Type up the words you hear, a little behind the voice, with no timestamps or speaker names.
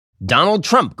Donald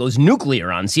Trump goes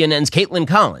nuclear on CNN's Caitlin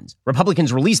Collins.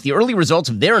 Republicans release the early results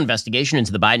of their investigation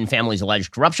into the Biden family's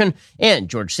alleged corruption. And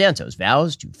George Santos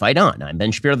vows to fight on. I'm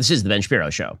Ben Shapiro. This is The Ben Shapiro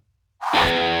Show.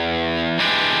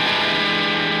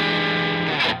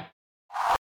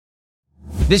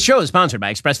 This show is sponsored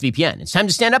by ExpressVPN. It's time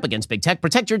to stand up against big tech.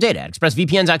 Protect your data at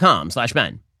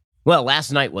expressvpn.com/Ben. Well,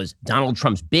 last night was Donald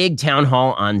Trump's big town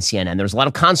hall on CNN. There was a lot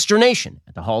of consternation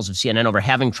at the halls of CNN over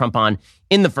having Trump on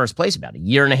in the first place. About a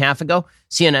year and a half ago,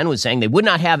 CNN was saying they would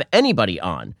not have anybody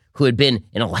on who had been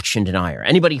an election denier.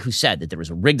 Anybody who said that there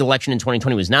was a rigged election in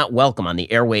 2020 was not welcome on the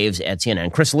airwaves at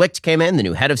CNN. Chris Licht came in, the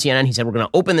new head of CNN. He said, we're going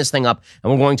to open this thing up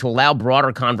and we're going to allow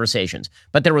broader conversations.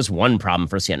 But there was one problem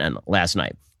for CNN last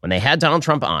night. When they had Donald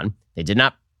Trump on, they did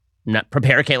not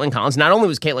prepare Caitlin Collins. Not only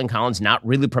was Caitlin Collins not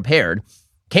really prepared,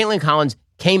 Caitlin Collins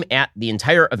came at the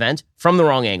entire event from the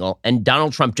wrong angle, and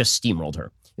Donald Trump just steamrolled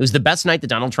her. It was the best night that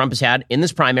Donald Trump has had in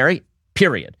this primary,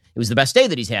 period. It was the best day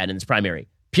that he's had in this primary,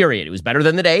 period. It was better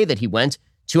than the day that he went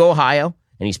to Ohio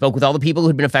and he spoke with all the people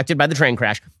who'd been affected by the train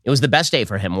crash. It was the best day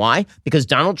for him. Why? Because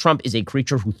Donald Trump is a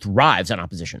creature who thrives on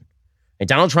opposition. And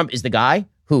Donald Trump is the guy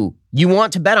who you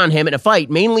want to bet on him in a fight,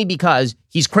 mainly because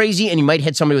he's crazy and he might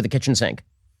hit somebody with a kitchen sink.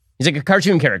 He's like a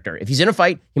cartoon character. If he's in a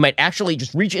fight, he might actually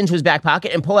just reach into his back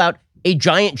pocket and pull out a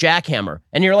giant jackhammer.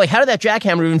 And you're like, how did that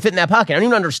jackhammer even fit in that pocket? I don't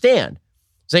even understand.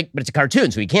 It's like, but it's a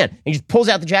cartoon, so he can't. And he just pulls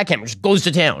out the jackhammer, just goes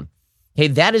to town. Okay,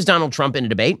 that is Donald Trump in a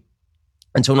debate.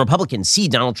 And so when Republicans see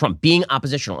Donald Trump being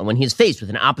oppositional, and when he is faced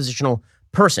with an oppositional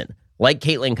person like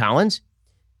Caitlin Collins,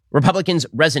 Republicans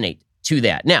resonate to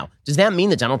that. Now, does that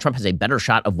mean that Donald Trump has a better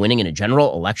shot of winning in a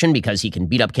general election because he can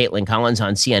beat up Caitlin Collins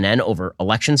on CNN over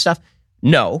election stuff?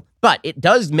 No, but it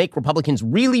does make Republicans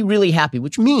really, really happy,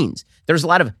 which means there's a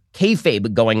lot of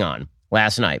kayfabe going on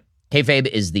last night. Kayfabe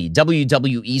is the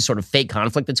WWE sort of fake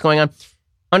conflict that's going on.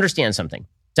 Understand something.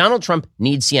 Donald Trump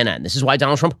needs CNN. This is why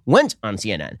Donald Trump went on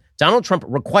CNN. Donald Trump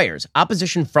requires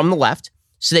opposition from the left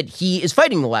so that he is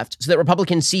fighting the left so that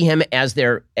Republicans see him as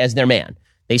their man.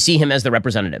 They see him as the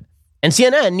representative. And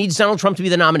CNN needs Donald Trump to be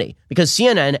the nominee because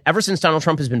CNN, ever since Donald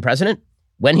Trump has been president,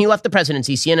 when he left the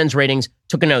presidency, CNN's ratings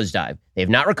took a nosedive. They have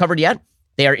not recovered yet.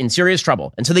 They are in serious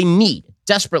trouble. And so they need,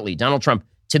 desperately, Donald Trump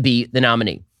to be the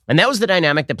nominee. And that was the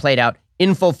dynamic that played out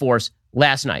in full force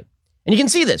last night. And you can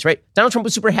see this, right? Donald Trump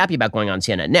was super happy about going on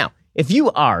CNN. Now, if you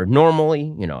are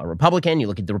normally, a Republican, you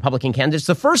look at the Republican candidates,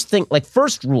 the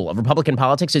first rule of Republican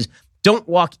politics is don't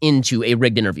walk into a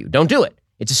rigged interview. Don't do it.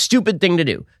 It's a stupid thing to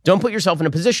do. Don't put yourself in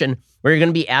a position where you're going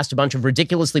to be asked a bunch of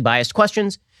ridiculously biased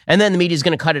questions, and then the media is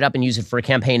going to cut it up and use it for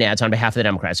campaign ads on behalf of the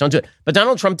Democrats. Don't do it. But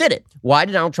Donald Trump did it. Why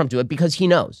did Donald Trump do it? Because he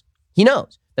knows. He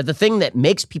knows that the thing that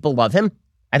makes people love him,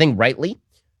 I think rightly,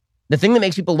 the thing that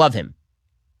makes people love him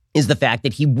is the fact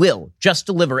that he will just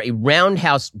deliver a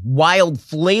roundhouse, wild,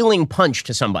 flailing punch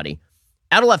to somebody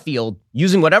out of left field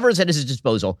using whatever is at his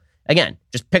disposal. Again,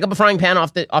 just pick up a frying pan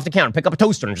off the counter, pick up a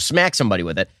toaster and just smack somebody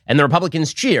with it. And the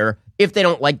Republicans cheer if they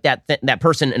don't like that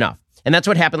person enough. And that's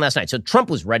what happened last night. So Trump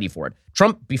was ready for it.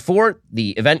 Trump, before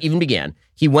the event even began,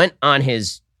 he went on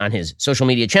his social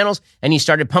media channels and he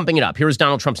started pumping it up. Here was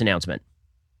Donald Trump's announcement.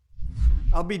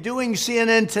 I'll be doing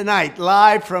CNN tonight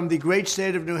live from the great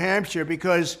state of New Hampshire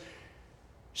because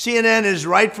CNN is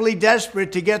rightfully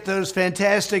desperate to get those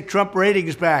fantastic Trump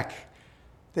ratings back.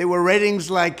 They were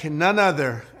ratings like none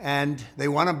other, and they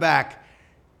want them back.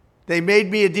 They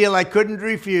made me a deal I couldn't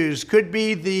refuse. Could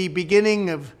be the beginning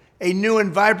of a new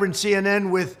and vibrant CNN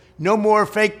with no more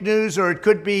fake news, or it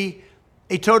could be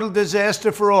a total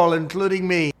disaster for all, including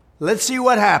me. Let's see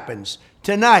what happens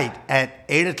tonight at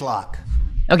 8 o'clock.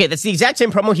 Okay, that's the exact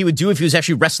same promo he would do if he was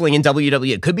actually wrestling in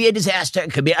WWE. It could be a disaster.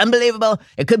 It could be unbelievable.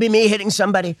 It could be me hitting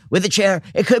somebody with a chair.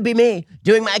 It could be me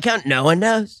doing my account. No one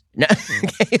knows. No.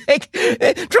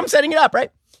 Trump setting it up,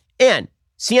 right? And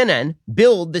CNN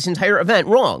billed this entire event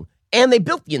wrong. And they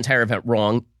built the entire event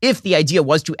wrong if the idea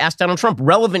was to ask Donald Trump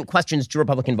relevant questions to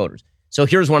Republican voters. So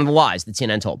here's one of the lies that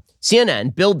CNN told.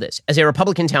 CNN billed this as a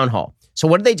Republican town hall. So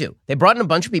what did they do? They brought in a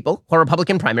bunch of people who are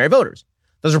Republican primary voters.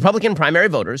 Those Republican primary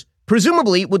voters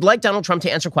presumably would like Donald Trump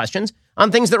to answer questions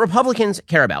on things that Republicans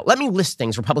care about. Let me list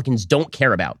things Republicans don't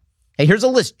care about. Hey, here's a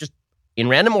list, just in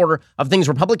random order, of things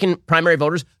Republican primary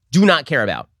voters do not care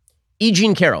about. E.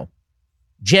 Jean Carroll,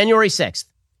 January 6th,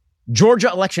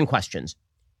 Georgia election questions,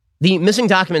 the missing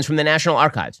documents from the National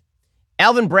Archives,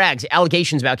 Alvin Bragg's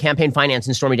allegations about campaign finance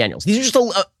and Stormy Daniels. These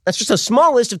are that's just a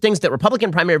small list of things that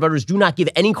Republican primary voters do not give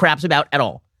any craps about at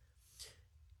all.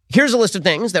 Here's a list of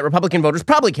things that Republican voters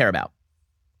probably care about.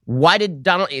 Why did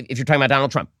if you're talking about Donald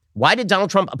Trump, why did Donald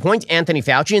Trump appoint Anthony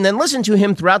Fauci and then listen to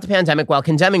him throughout the pandemic while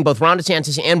condemning both Ron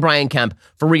DeSantis and Brian Kemp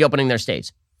for reopening their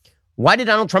states? Why did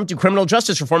Donald Trump do criminal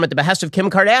justice reform at the behest of Kim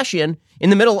Kardashian in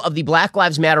the middle of the Black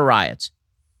Lives Matter riots?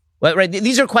 Well, right,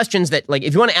 these are questions that, like,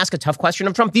 if you want to ask a tough question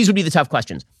of Trump, these would be the tough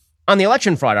questions. On the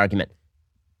election fraud argument,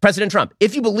 President Trump,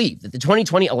 if you believe that the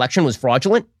 2020 election was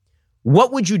fraudulent,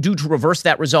 what would you do to reverse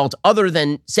that result other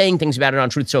than saying things about it on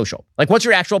Truth Social? Like, what's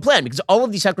your actual plan? Because all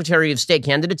of the Secretary of State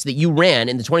candidates that you ran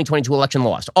in the 2022 election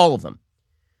lost, all of them.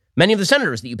 Many of the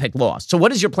senators that you picked lost. So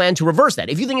what is your plan to reverse that?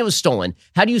 If you think it was stolen,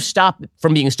 how do you stop it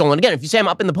from being stolen again? If you say I'm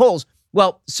up in the polls,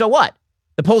 well, so what?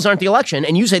 The polls aren't the election,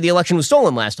 and you say the election was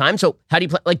stolen last time. So how do you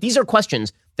play? Like, these are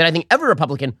questions that I think every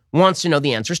Republican wants to know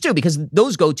the answers to, because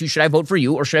those go to, should I vote for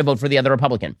you or should I vote for the other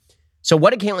Republican? So what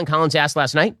did Caitlin Collins ask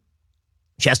last night?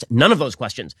 She asked none of those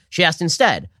questions. She asked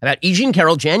instead about E. Jean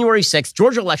Carroll, January 6th,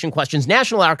 Georgia election questions,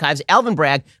 National Archives, Alvin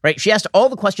Bragg, right? She asked all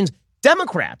the questions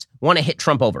Democrats want to hit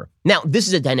Trump over. Now, this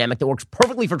is a dynamic that works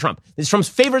perfectly for Trump. This is Trump's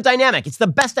favorite dynamic. It's the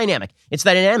best dynamic. It's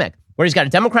the dynamic where he's got a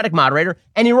Democratic moderator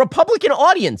and a Republican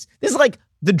audience. This is like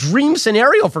the dream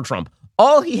scenario for Trump.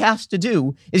 All he has to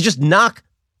do is just knock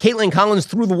Caitlin Collins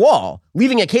through the wall,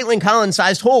 leaving a Caitlin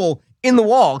Collins-sized hole in the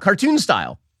wall, cartoon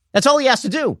style. That's all he has to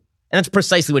do. And that's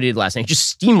precisely what he did last night. He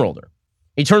just steamrolled her.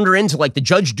 He turned her into like the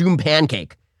Judge Doom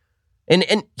pancake. And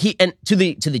to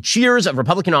the cheers of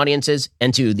Republican audiences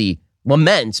and to the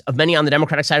lament of many on the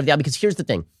Democratic side of the aisle, because here's the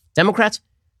thing. Democrats,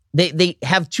 they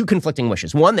have two conflicting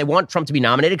wishes. One, they want Trump to be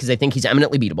nominated because they think he's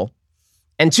eminently beatable.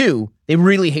 And two, they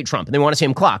really hate Trump and they want to see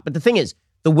him clocked. But the thing is,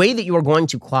 the way that you are going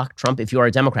to clock Trump if you are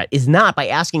a Democrat is not by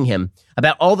asking him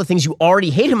about all the things you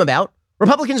already hate him about.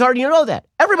 Republicans already know that.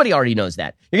 Everybody already knows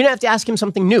that. You're going to have to ask him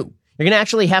something new. You're going to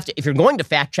actually have to, if you're going to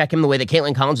fact check him the way that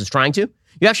Caitlin Collins is trying to,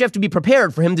 you actually have to be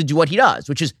prepared for him to do what he does,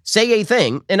 which is say a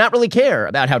thing and not really care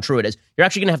about how true it is. You're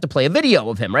actually going to have to play a video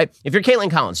of him, right? If you're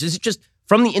Caitlin Collins, this is just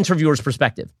from the interviewer's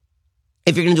perspective.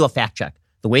 If you're going to do a fact check,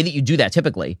 the way that you do that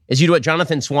typically is you do what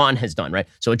Jonathan Swan has done, right?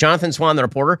 So what Jonathan Swan, the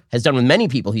reporter, has done with many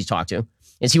people he's talked to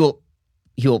is he will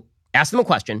ask them a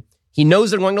question. He knows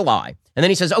they're going to lie. And then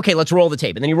he says, okay, let's roll the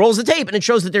tape. And then he rolls the tape and it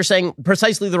shows that they're saying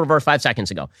precisely the reverse 5 seconds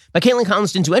ago. But Caitlin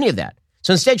Collins didn't do any of that.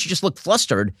 So instead, she just looked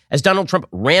flustered as Donald Trump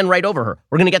ran right over her.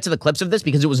 We're going to get to the clips of this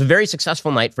because it was a very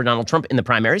successful night for Donald Trump in the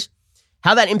primaries.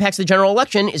 How that impacts the general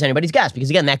election is anybody's guess. Because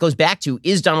again, that goes back to,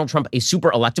 is Donald Trump a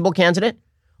super electable candidate?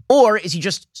 Or is he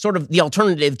just sort of the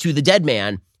alternative to the dead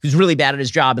man who's really bad at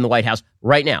his job in the White House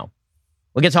right now?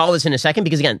 We'll get to all this in a second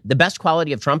because again, the best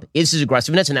quality of Trump is his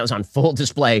aggressiveness, and that was on full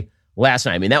display last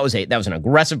night. I mean, that was an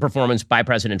aggressive performance by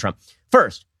President Trump.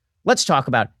 First, let's talk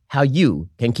about how you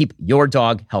can keep your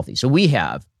dog healthy. So we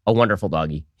have a wonderful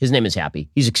doggy. His name is Happy.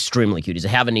 He's extremely cute. He's a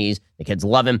Havanese. The kids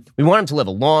love him. We want him to live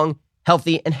a long,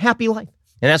 healthy, and happy life.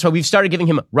 And that's why we've started giving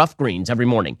him Rough Greens every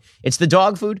morning. It's the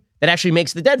dog food that actually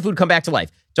makes the dead food come back to life.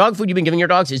 Dog food you've been giving your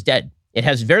dogs is dead. It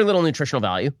has very little nutritional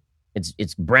value.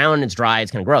 It's brown, it's dry,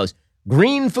 it's kind of gross.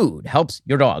 Green food helps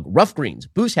your dog. Rough Greens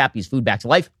boosts Happy's food back to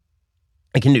life.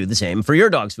 It can do the same for your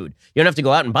dog's food. You don't have to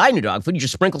go out and buy new dog food. You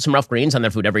just sprinkle some Rough Greens on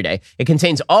their food every day. It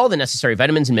contains all the necessary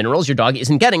vitamins and minerals your dog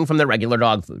isn't getting from their regular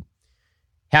dog food.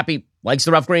 Happy likes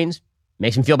the Rough Greens.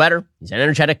 Makes him feel better. He's an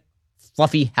energetic,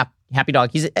 fluffy, happy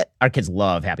dog. Our kids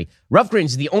love Happy. Rough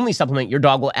Greens is the only supplement your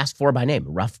dog will ask for by name.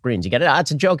 Rough Greens. You get it?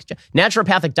 It's a joke.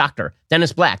 Naturopathic doctor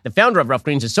Dennis Black, the founder of Rough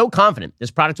Greens, is so confident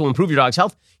this product will improve your dog's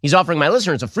health, he's offering my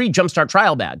listeners a free Jumpstart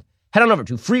trial bag. Head on over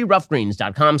to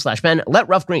freeroughgreens.com/Ben. Let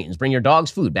Rough Greens bring your dog's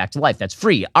food back to life. That's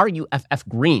free,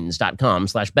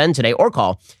 ruffgreens.com/Ben today, or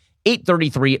call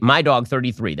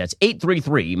 833-MY-DOG-33. That's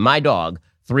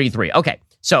 833-MY-DOG-33. Okay,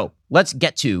 so let's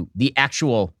get to the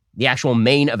actual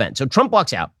main event. So Trump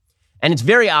walks out, and it's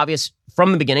very obvious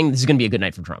from the beginning this is going to be a good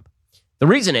night for Trump. The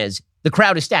reason is the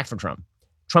crowd is stacked for Trump.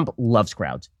 Trump loves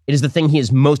crowds. It is the thing he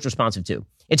is most responsive to.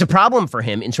 It's a problem for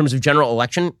him in terms of general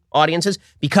election audiences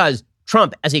because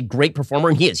Trump, as a great performer,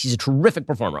 and he's a terrific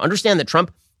performer. Understand that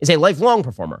Trump is a lifelong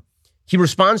performer. He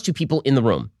responds to people in the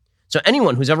room. So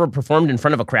anyone who's ever performed in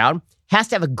front of a crowd has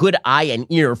to have a good eye and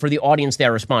ear for the audience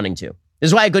they're responding to. This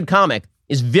is why a good comic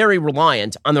is very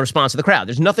reliant on the response of the crowd.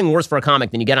 There's nothing worse for a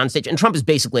comic than you get on stage, and Trump is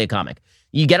basically a comic.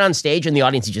 You get on stage and the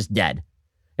audience is just dead.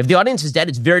 If the audience is dead,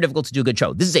 it's very difficult to do a good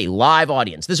show. This is a live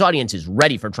audience. This audience is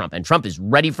ready for Trump, and Trump is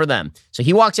ready for them. So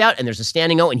he walks out, and there's a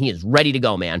standing O, and he is ready to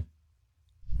go, man.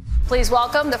 Please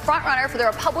welcome the frontrunner for the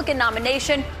Republican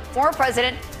nomination, former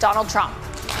President Donald Trump.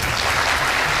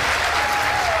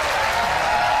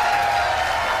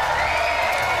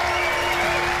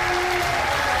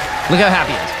 Look how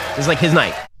happy he is. This is like his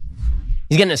night.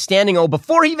 He's getting a standing O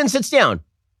before he even sits down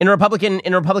in a Republican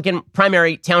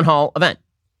primary town hall event.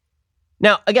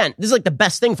 Now, again, this is like the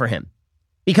best thing for him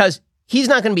because he's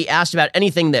not going to be asked about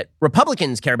anything that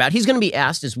Republicans care about. He's going to be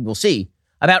asked, as we'll see,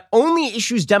 about only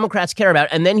issues Democrats care about,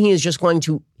 and then he is just going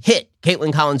to hit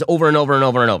Caitlin Collins over and over and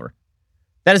over and over.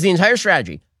 That is the entire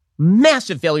strategy.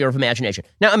 Massive failure of imagination.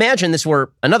 Now imagine this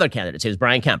were another candidate. Say it was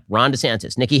Brian Kemp, Ron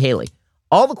DeSantis, Nikki Haley.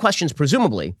 All the questions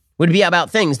presumably would be about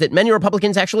things that many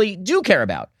Republicans actually do care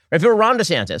about. If it were Ron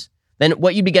DeSantis, then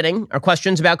what you'd be getting are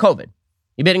questions about COVID.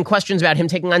 You'd be getting questions about him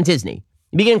taking on Disney.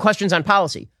 You'd be getting questions on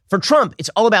policy. For Trump, it's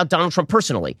all about Donald Trump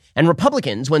personally. And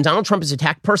Republicans, when Donald Trump is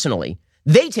attacked personally,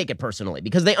 they take it personally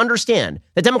because they understand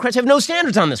that Democrats have no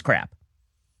standards on this crap.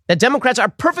 That Democrats are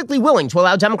perfectly willing to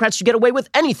allow Democrats to get away with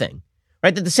anything.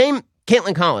 Right? That the same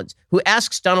Caitlin Collins, who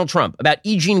asks Donald Trump about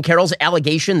E. Jean Carroll's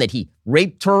allegation that he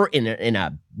raped her in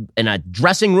a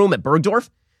dressing room at Bergdorf,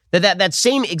 that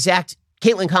same exact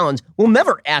Caitlin Collins will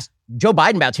never ask Joe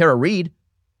Biden about Tara Reade.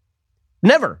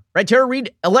 Never. Right? Tara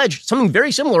Reade alleged something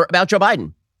very similar about Joe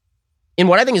Biden in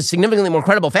what I think is significantly more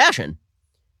credible fashion.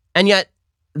 And yet,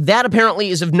 that apparently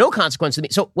is of no consequence to me.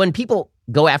 So when people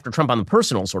go after Trump on the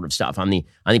personal sort of stuff, on the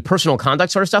personal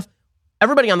conduct sort of stuff,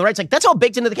 everybody on the right's like, that's all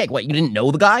baked into the cake. What, you didn't know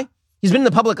the guy? He's been in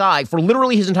the public eye for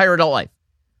literally his entire adult life.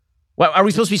 Well, are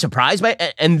we supposed to be surprised by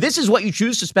it? And this is what you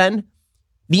choose to spend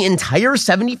the entire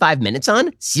 75 minutes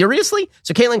on? Seriously?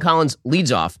 So Caitlin Collins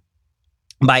leads off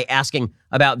by asking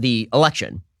about the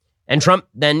election. And Trump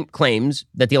then claims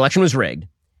that the election was rigged.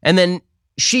 And then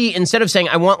she, instead of saying,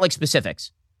 I want like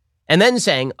specifics, and then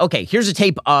saying, okay, here's a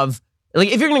tape of, like,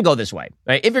 if you're going to go this way,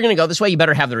 right? If you're going to go this way, you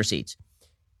better have the receipts.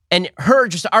 And her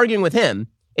just arguing with him,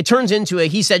 it turns into a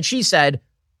he said, she said,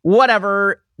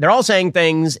 whatever. They're all saying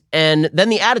things. And then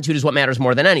the attitude is what matters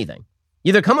more than anything. You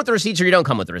either come with the receipts or you don't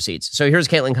come with the receipts. So here's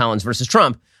Caitlin Collins versus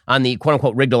Trump on the quote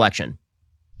unquote rigged election.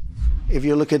 If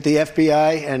you look at the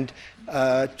FBI and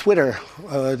Twitter,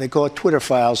 they call it Twitter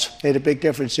files, made a big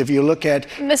difference. If you look at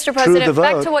Mr. President,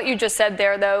 back to what you just said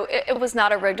there, though, it was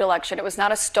not a rigged election. It was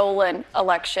not a stolen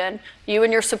election. You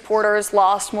and your supporters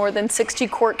lost more than 60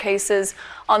 court cases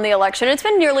on the election. It's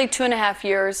been nearly 2.5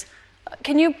 years.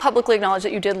 Can you publicly acknowledge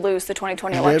that you did lose the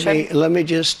 2020 election? Let me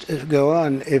just go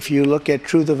on. If you look at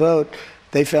True the Vote,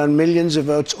 they found millions of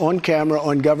votes on camera,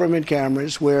 on government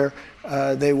cameras, where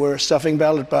they were stuffing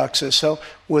ballot boxes. So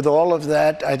with all of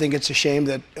that, I think it's a shame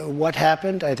that what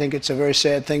happened. I think it's a very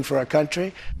sad thing for our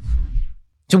country.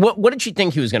 So what did she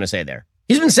think he was going to say there?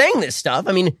 He's been saying this stuff.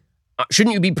 I mean,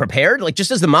 shouldn't you be prepared? Like,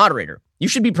 just as the moderator, you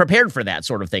should be prepared for that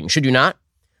sort of thing, should you not?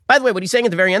 By the way, what he's saying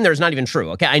at the very end there is not even true.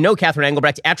 Okay, I know Catherine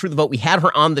Engelbrecht at True the Vote. We had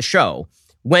her on the show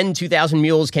when 2000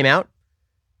 Mules came out,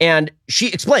 and she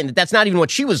explained that that's not even what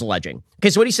she was alleging. Okay,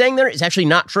 so what he's saying there is actually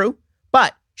not true,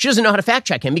 but she doesn't know how to fact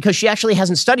check him because she actually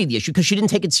hasn't studied the issue because she didn't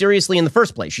take it seriously in the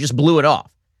first place. She just blew it off.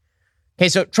 Okay,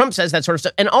 so Trump says that sort of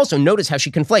stuff. And also notice how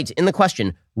she conflates in the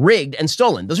question rigged and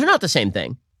stolen. Those are not the same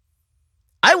thing.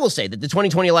 I will say that the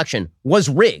 2020 election was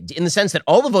rigged in the sense that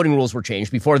all the voting rules were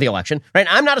changed before the election, right?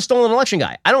 I'm not a stolen election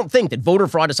guy. I don't think that voter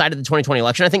fraud decided the 2020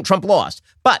 election. I think Trump lost.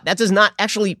 But that does not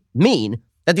actually mean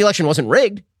that the election wasn't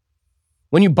rigged.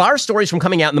 When you bar stories from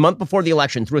coming out in the month before the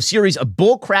election through a series of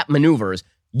bullcrap maneuvers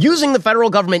using the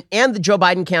federal government and the Joe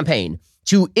Biden campaign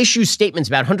to issue statements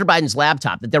about Hunter Biden's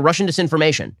laptop, that they're Russian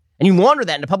disinformation, and you launder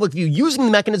that into public view using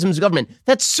the mechanisms of government,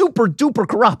 that's super duper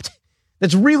corrupt.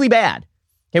 That's really bad.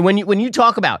 Okay, when you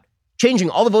talk about changing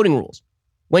all the voting rules,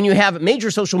 when you have major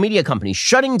social media companies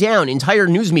shutting down entire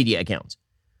news media accounts,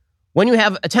 when you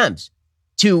have attempts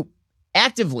to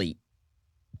actively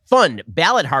fund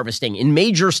ballot harvesting in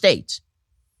major states,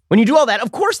 when you do all that,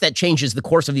 of course that changes the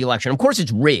course of the election. Of course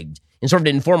it's rigged in sort of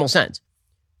an informal sense.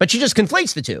 But she just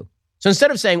conflates the two. So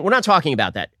instead of saying, we're not talking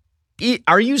about that,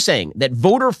 are you saying that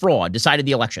voter fraud decided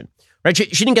the election? Right? She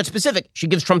didn't get specific. She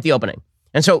gives Trump the opening.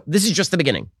 And so this is just the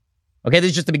beginning. Okay, this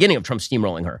is just the beginning of Trump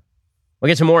steamrolling her. We'll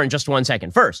get to more in just 1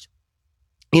 second. First,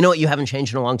 you know what you haven't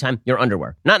changed in a long time? Your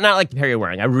underwear. Not like the pair you're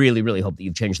wearing. I really, really hope that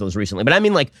you've changed those recently. But I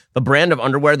mean like the brand of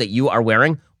underwear that you are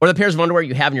wearing or the pairs of underwear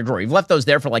you have in your drawer. You've left those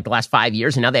there for like the last 5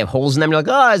 years and now they have holes in them. You're like,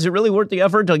 oh, is it really worth the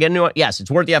effort to get new? Yes, it's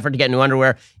worth the effort to get new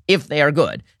underwear if they are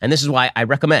good. And this is why I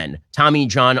recommend Tommy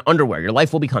John underwear. Your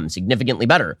life will become significantly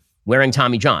better wearing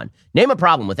Tommy John. Name a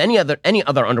problem with any other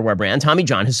underwear brand, Tommy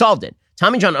John has solved it.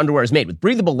 Tommy John underwear is made with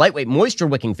breathable, lightweight,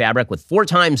 moisture-wicking fabric with 4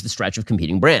 times the stretch of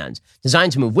competing brands.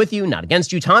 Designed to move with you, not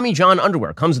against you, Tommy John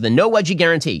underwear comes with a no-wedgie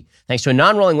guarantee. Thanks to a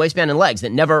non-rolling waistband and legs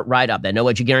that never ride up. That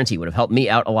no-wedgie guarantee would have helped me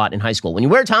out a lot in high school. When you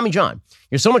wear Tommy John,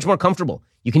 you're so much more comfortable.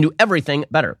 You can do everything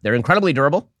better. They're incredibly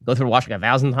durable. Go through the wash like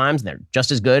 1,000 times. They're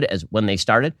just as good as when they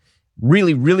started.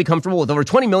 Really, really comfortable. With over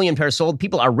 20 million pairs sold,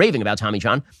 people are raving about Tommy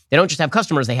John. They don't just have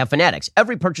customers, they have fanatics.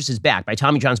 Every purchase is backed by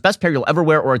Tommy John's best pair you'll ever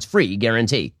wear or its free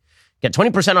guarantee. Get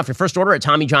 20% off your first order at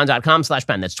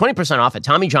TommyJohn.com/Ben. That's 20% off at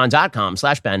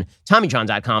TommyJohn.com/Ben.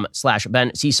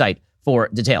 TommyJohn.com/Ben. See site for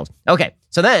details. Okay,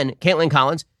 so then Caitlin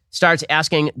Collins starts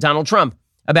asking Donald Trump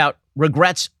about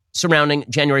regrets surrounding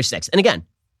January 6th. And again,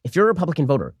 if you're a Republican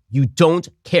voter, you don't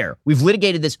care. We've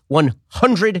litigated this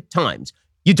 100 times.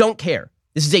 You don't care.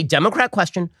 This is a Democrat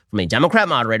question from a Democrat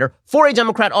moderator for a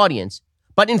Democrat audience,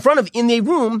 but in front of, in a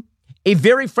room, a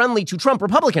very friendly to Trump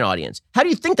Republican audience. How do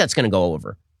you think that's going to go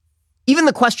over? Even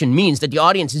the question means that the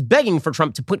audience is begging for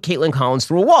Trump to put Caitlin Collins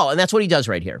through a wall, and that's what he does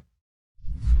right here.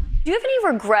 Do you have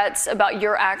any regrets about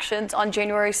your actions on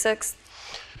January 6th?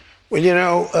 Well, you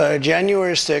know,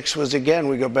 January 6th was, again,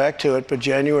 we go back to it, but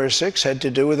January 6th had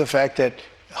to do with the fact that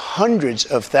hundreds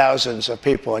of thousands of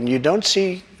people, and you don't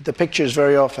see the pictures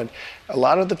very often. A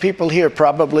lot of the people here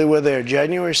probably were there.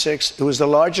 January 6th, it was the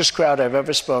largest crowd I've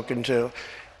ever spoken to.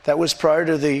 That was prior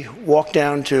to the walk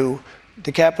down to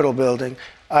the Capitol building.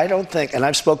 I don't think, and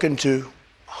I've spoken to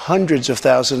hundreds of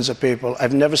thousands of people.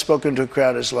 I've never spoken to a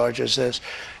crowd as large as this.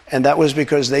 And that was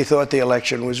because they thought the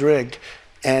election was rigged.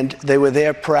 And they were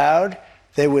there proud.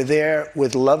 They were there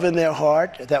with love in their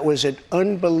heart. That was an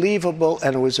unbelievable,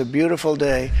 and it was a beautiful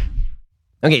day.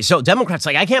 Okay, so Democrats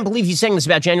are like, I can't believe he's saying this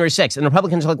about January 6th. And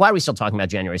Republicans are like, why are we still talking about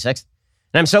January 6th?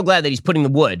 And I'm so glad that he's putting the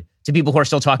wood to people who are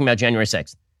still talking about January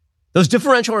 6th. Those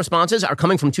differential responses are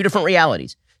coming from two different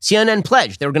realities. CNN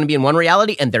pledged they were going to be in one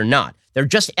reality, and they're not. They're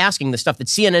just asking the stuff that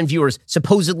CNN viewers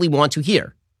supposedly want to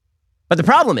hear. But the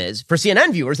problem is, for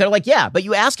CNN viewers, they're like, yeah, but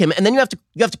you ask him, and then you have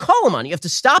to call him on it. You have to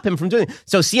stop him from doing it.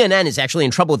 So CNN is actually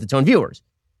in trouble with its own viewers.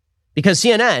 Because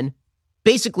CNN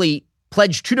basically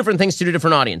pledged two different things to two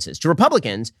different audiences. To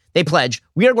Republicans, they pledged,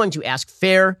 we are going to ask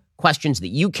fair questions that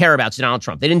you care about to Donald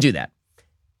Trump. They didn't do that.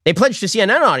 They pledged to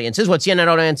CNN audiences what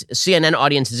CNN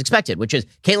audiences expected, which is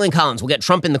Caitlin Collins will get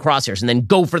Trump in the crosshairs and then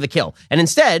go for the kill. And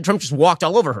instead, Trump just walked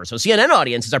all over her. So CNN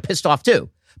audiences are pissed off too.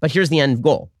 But here's the end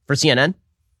goal for CNN.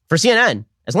 For CNN,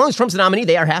 as long as Trump's the nominee,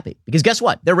 they are happy. Because guess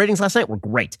what? Their ratings last night were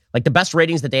great. Like the best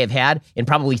ratings that they have had in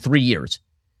probably 3 years.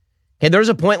 Okay, there was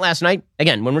a point last night,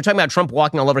 again, when we're talking about Trump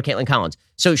walking all over Caitlin Collins.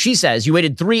 So she says you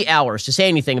waited 3 hours to say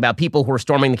anything about people who are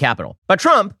storming the Capitol. But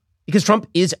Trump, because Trump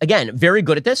is, again, very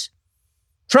good at this,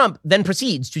 Trump then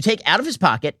proceeds to take out of his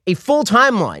pocket a full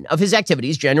timeline of his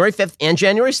activities, January 5th and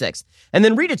January 6th, and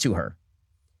then read it to her.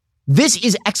 This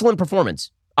is excellent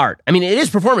performance art. I mean, it is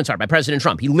performance art by President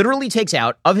Trump. He literally takes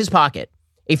out of his pocket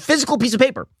a physical piece of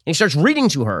paper, and he starts reading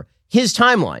to her his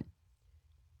timeline.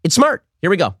 It's smart. Here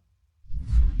we go.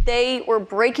 They were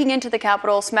breaking into the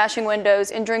Capitol, smashing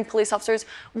windows, injuring police officers.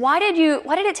 Why did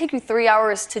it take you 3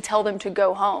 hours to tell them to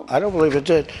go home? I don't believe it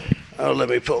did. Oh, let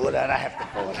me pull it out. I have to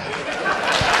pull it out.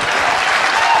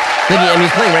 And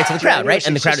he's playing right to the crowd, right?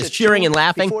 And the crowd is cheering and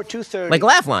laughing. Like a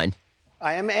laugh line.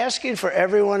 I am asking for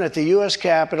everyone at the U.S.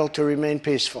 Capitol to remain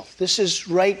peaceful. This is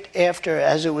right after,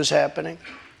 as it was happening.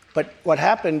 But what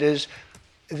happened is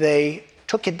they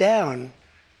took it down.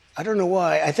 I don't know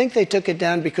why. I think they took it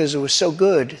down because it was so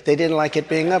good. They didn't like it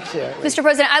being up there. Mr.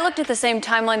 President, I looked at the same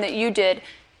timeline that you did.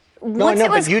 No, I know,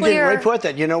 but you didn't report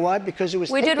that. You know why? Because it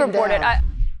was We did report down. it.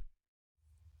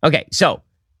 Okay, so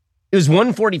it was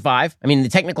 1:45. I mean, the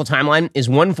technical timeline is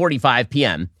 1:45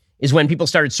 p.m. is when people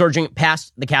started surging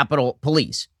past the Capitol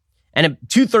Police. And at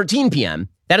 2:13 p.m.,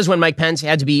 that is when Mike Pence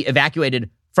had to be evacuated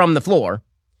from the floor.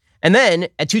 And then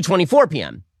at 2:24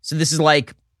 p.m., so this is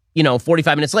like,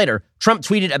 45 minutes later, Trump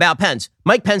tweeted about Pence.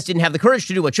 Mike Pence didn't have the courage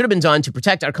to do what should have been done to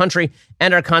protect our country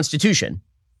and our Constitution.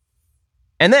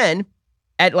 And then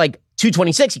at like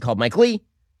 2:26, he called Mike Lee.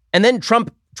 And then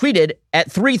Trump tweeted at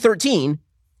 3:13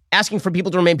 asking for people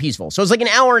to remain peaceful. So it was like an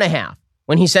hour and a half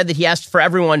when he said that he asked for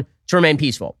everyone to remain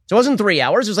peaceful. So it wasn't 3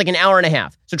 hours. It was like an hour and a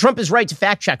half. So Trump is right to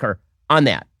fact check her on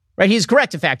that, right? He's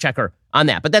correct to fact check her on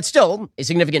that. But that's still a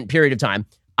significant period of time,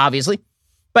 obviously.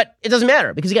 But it doesn't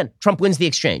matter because, again, Trump wins the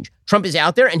exchange. Trump is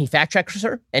out there and he fact checks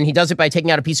her, and he does it by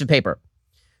taking out a piece of paper.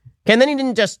 Okay, and then he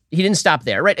didn't stop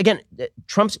there, right? Again,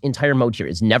 Trump's entire mode here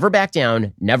is never back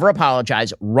down, never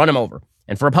apologize, run him over.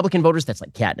 And for Republican voters, that's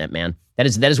like catnip, man. That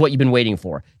is what you've been waiting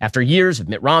for. After years of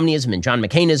Mitt Romneyism and John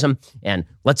McCainism, and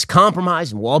let's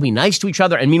compromise and we'll all be nice to each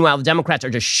other. And meanwhile, the Democrats are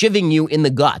just shivving you in the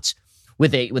guts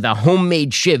with a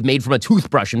homemade shiv made from a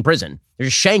toothbrush in prison. They're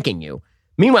just shanking you.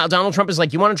 Meanwhile, Donald Trump is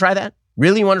like, you want to try that?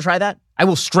 Really, you want to try that? I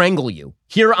will strangle you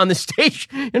here on the stage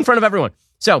in front of everyone.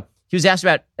 So he was asked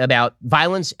about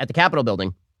violence at the Capitol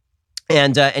building,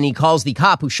 and he calls the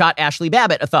cop who shot Ashley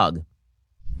Babbitt a thug.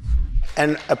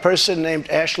 And a person named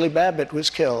Ashley Babbitt was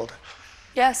killed.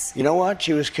 Yes. You know what?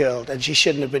 She was killed, and she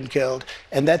shouldn't have been killed.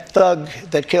 And that thug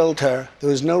that killed her, there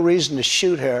was no reason to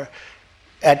shoot her.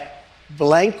 At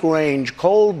blank range,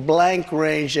 cold blank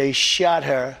range, they shot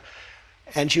her.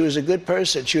 And she was a good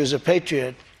person. She was a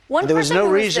patriot. There was no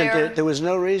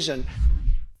reason.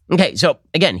 Okay, so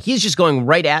again, he's just going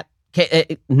right at,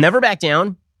 never back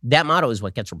down. That motto is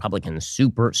what gets Republicans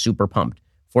super, super pumped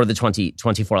for the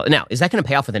 2024. Now, is that going to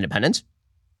pay off with independents?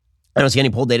 I don't see any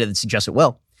poll data that suggests it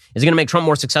will. Is it going to make Trump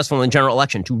more successful in the general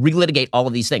election to relitigate all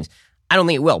of these things? I don't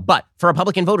think it will. But for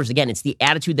Republican voters, again, it's the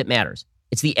attitude that matters.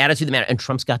 It's the attitude that matters. And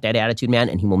Trump's got that attitude, man,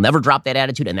 and he will never drop that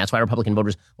attitude. And that's why Republican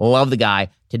voters love the guy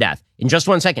to death. In just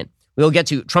 1 second, we'll get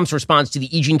to Trump's response to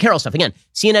the E. Jean Carroll stuff. Again,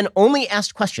 CNN only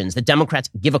asked questions that Democrats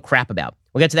give a crap about.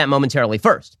 We'll get to that momentarily.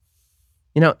 First,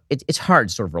 you know, it's hard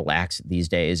to sort of relax these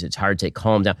days. It's hard to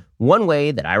calm down. One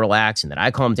way that I relax and that I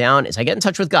calm down is I get in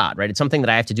touch with God, right? It's something that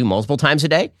I have to do multiple times a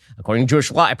day. According to Jewish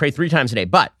law, I pray 3 times a day.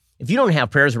 But if you don't have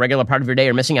prayer as a regular part of your day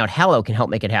or missing out, Hallow can help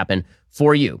make it happen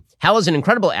for you. Hallow is an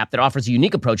incredible app that offers a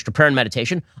unique approach to prayer and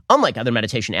meditation. Unlike other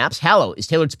meditation apps, Hallow is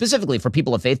tailored specifically for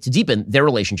people of faith to deepen their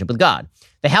relationship with God.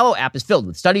 The Hallow app is filled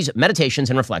with studies,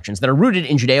 meditations, and reflections that are rooted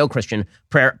in Judeo-Christian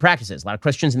prayer practices. A lot of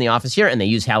Christians in the office here, and they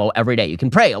use Hallow every day. You can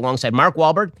pray alongside Mark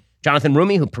Wahlberg, Jonathan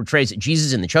Rumi, who portrays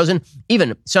Jesus in The Chosen,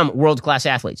 even some world-class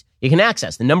athletes. You can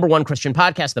access the #1 Christian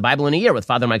podcast, The Bible in a Year, with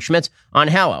Father Mike Schmitz on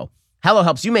Hallow. Hallow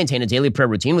helps you maintain a daily prayer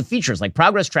routine with features like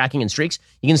progress tracking and streaks.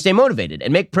 You can stay motivated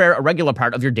and make prayer a regular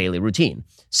part of your daily routine.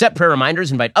 Set prayer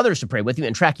reminders, invite others to pray with you,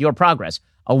 and track your progress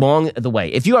along the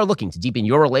way. If you are looking to deepen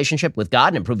your relationship with God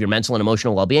and improve your mental and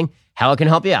emotional well-being, Hallow can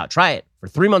help you out. Try it for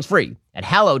 3 months free at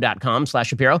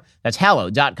hallow.com/Shapiro. That's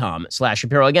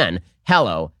hallow.com/Shapiro. Again,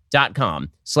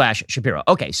 hallow.com/Shapiro.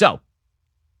 Okay, so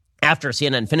after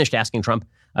CNN finished asking Trump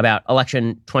about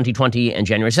election 2020 and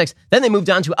January 6th, then they moved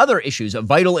on to other issues of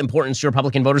vital importance to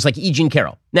Republican voters like E. Jean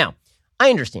Carroll. Now, I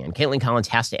understand Caitlin Collins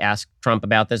has to ask Trump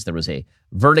about this. There was a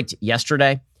verdict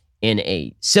yesterday in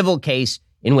a civil case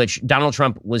in which Donald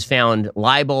Trump was found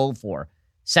liable for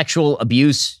sexual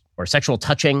abuse or sexual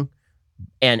touching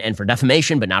and for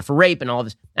defamation, but not for rape and all of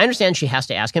this. I understand she has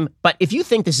to ask him, but if you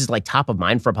think this is like top of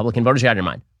mind for Republican voters, you're out of your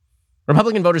mind.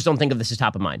 Republican voters don't think of this as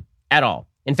top of mind at all.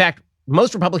 In fact,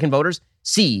 most Republican voters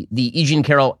see the E. Jean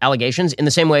Carroll allegations in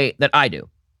the same way that I do.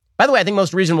 By the way, I think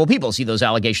most reasonable people see those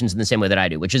allegations in the same way that I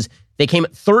do, which is they came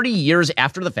 30 years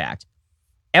after the fact.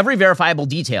 Every verifiable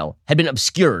detail had been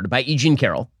obscured by E. Jean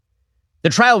Carroll. The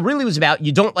trial really was about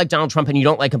you don't like Donald Trump and you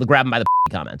don't like him to grab him by the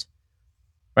comments,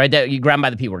 right? That you grab him by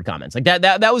the P-word comments. Like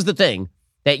that was the thing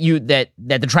that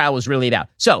the trial was really about.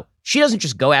 So she doesn't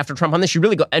just go after Trump on this. She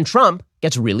really and Trump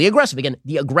gets really aggressive. Again,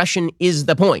 the aggression is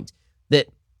the point. That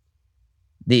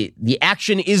the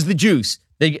action is the juice.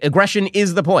 The aggression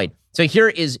is the point. So here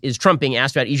is Trump being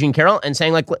asked about E. Jean Carroll and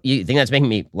saying, like, you think that's making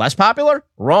me less popular?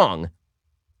 Wrong.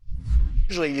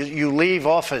 Usually you leave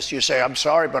office, you say, I'm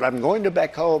sorry, but I'm going to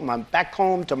back home. I'm back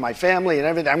home to my family and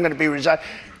everything. I'm going to be resigned.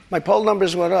 My poll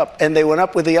numbers went up, and they went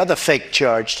up with the other fake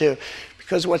charge, too.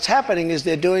 Because what's happening is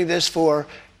they're doing this for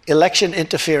election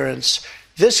interference.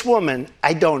 This woman,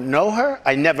 I don't know her.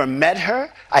 I never met her.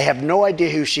 I have no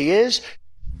idea who she is.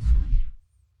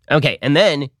 Okay, and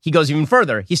then he goes even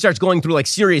further. He starts going through like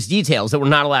serious details that were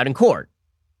not allowed in court.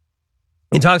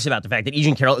 He talks about the fact that E.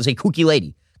 Jean Carroll is a kooky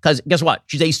lady. Because guess what?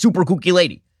 She's a super kooky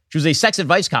lady. She was a sex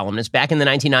advice columnist back in the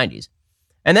 1990s.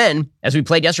 And then, as we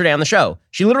played yesterday on the show,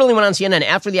 she literally went on CNN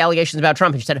after the allegations about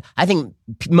Trump and she said, I think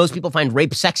most people find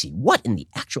rape sexy. What in the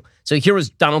actual... So here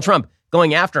was Donald Trump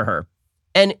going after her.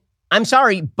 And I'm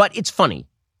sorry, but it's funny.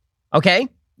 Okay?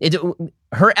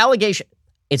 Her allegation...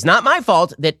 It's not my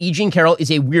fault that E. Jean Carroll is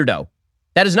a weirdo.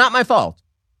 That is not my fault.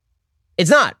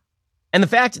 It's not. And the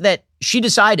fact that she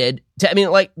decided to... I mean,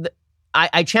 like...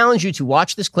 I challenge you to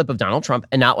watch this clip of Donald Trump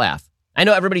and not laugh. I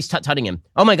know everybody's tut-tutting him.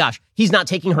 Oh my gosh, he's not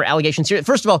taking her allegations seriously.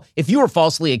 First of all, if you were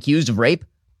falsely accused of rape,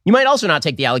 you might also not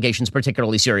take the allegations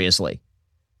particularly seriously.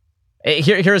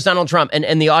 Here's Donald Trump,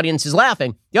 and the audience is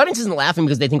laughing. The audience isn't laughing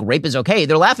because they think rape is okay.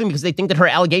 They're laughing because they think that her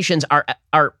allegations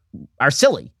are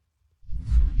silly.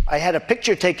 I had a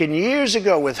picture taken years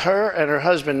ago with her and her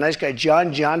husband, nice guy,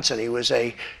 John Johnson. He was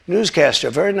a newscaster,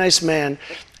 a very nice man.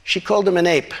 She called him an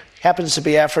ape. Happens to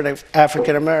be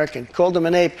African-American. Called him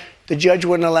an ape. The judge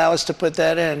wouldn't allow us to put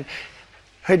that in.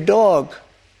 Her dog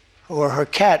or her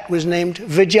cat was named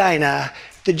Vagina.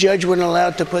 The judge wouldn't allow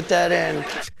to put that in.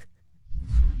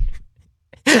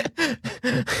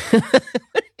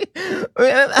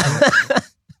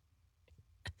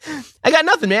 I got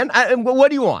nothing, man. What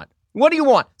do you want? What do you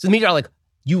want? So the media are like,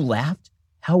 you laughed?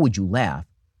 How would you laugh?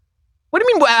 What do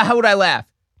you mean, how would I laugh?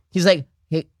 He's like,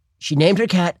 hey, she named her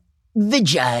cat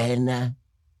Vagina.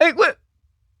 Hey, what?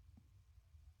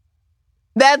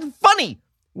 That's funny.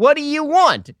 What do you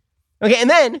want? Okay, and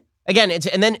then again,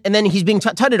 and then he's being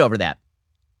tutted over that.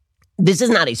 This is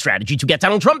not a strategy to get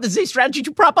Donald Trump. This is a strategy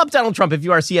to prop up Donald Trump if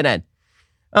you are CNN.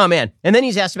 Oh man! And then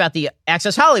he's asked about the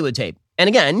Access Hollywood tape, And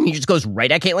again, he just goes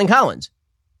right at Caitlin Collins.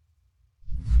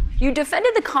 You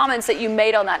defended the comments that you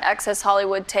made on that Access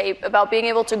Hollywood tape about being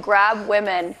able to grab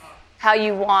women how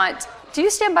you want. Do you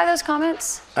stand by those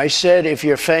comments? I said if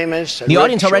you're famous, the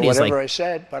audience already is whatever like, I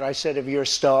said, but I said if you're a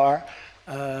star,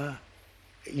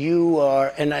 you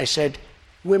are, and I said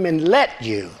women let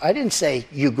you. I didn't say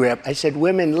you grab. I said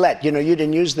women let. You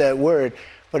didn't use that word,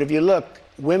 but if you look,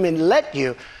 women let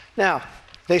you. Now,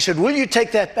 they said, will you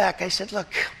take that back? I said,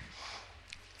 look,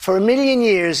 for 1,000,000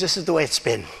 years, this is the way it's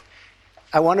been.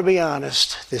 I want to be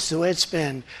honest. This is the way it's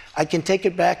been. I can take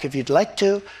it back if you'd like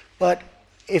to, but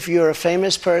if you're a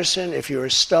famous person, if you're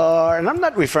a star, and I'm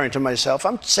not referring to myself,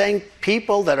 I'm saying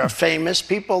people that are famous,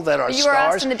 people that are you stars, were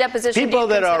asked in the deposition, people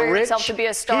that are rich, yourself to be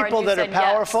a star, people that are yes.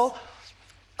 powerful,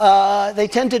 they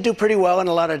tend to do pretty well in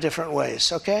a lot of different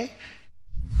ways, okay?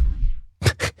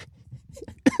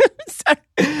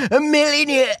 1,000,000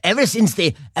 years,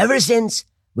 ever since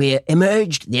we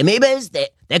emerged, the amoebas,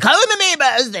 they call them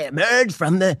amoebas, they emerged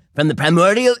from the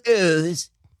primordial ooze.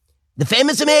 The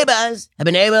famous amoebas have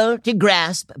been able to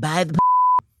grasp by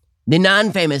the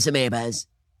non-famous amoebas.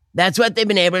 That's what they've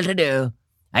been able to do.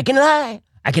 I can lie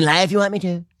if you want me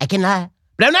to. I can lie.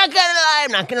 But I'm not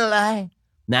gonna lie.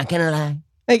 Not gonna lie.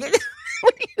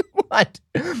 What do you want?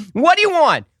 What do you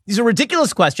want? These are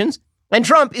ridiculous questions. And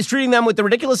Trump is treating them with the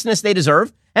ridiculousness they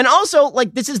deserve. And also,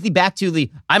 this is back to the,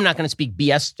 I'm not going to speak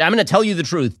BS. I'm going to tell you the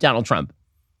truth, Donald Trump.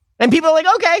 And people are like,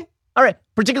 okay, all right,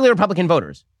 particularly Republican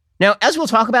voters. Now, as we'll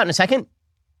talk about in a second,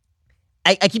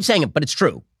 I keep saying it, but it's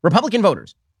true. Republican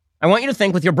voters, I want you to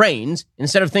think with your brains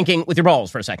instead of thinking with your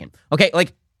balls for a second. Okay,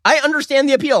 I understand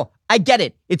the appeal. I get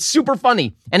it. It's super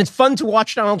funny. And it's fun to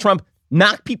watch Donald Trump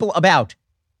knock people about.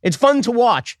 It's fun to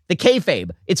watch the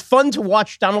kayfabe. It's fun to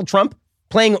watch Donald Trump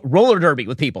playing roller derby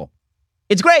with people.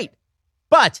 It's great.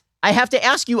 But I have to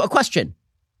ask you a question.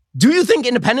 Do you think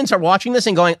independents are watching this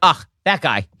and going, that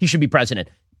guy, he should be president?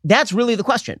 That's really the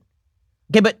question.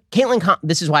 Okay, but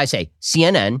this is why I say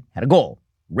CNN had a goal.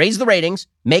 Raise the ratings,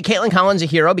 make Caitlin Collins a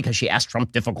hero because she asked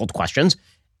Trump difficult questions.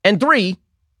 And 3,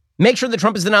 make sure that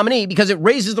Trump is the nominee because it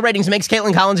raises the ratings and makes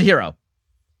Caitlin Collins a hero.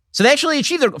 So they actually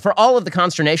achieved it. For all of the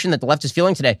consternation that the left is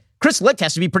feeling today, Chris Licht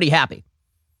has to be pretty happy.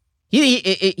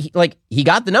 He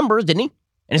got the numbers, didn't he?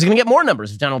 And he's going to get more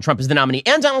numbers if Donald Trump is the nominee.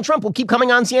 And Donald Trump will keep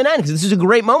coming on CNN because this is a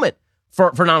great moment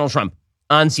for Donald Trump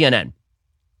on CNN.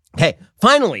 Okay,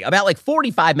 finally, about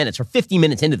 45 minutes or 50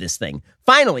 minutes into this thing,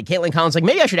 finally, Caitlin Collins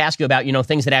maybe I should ask you about,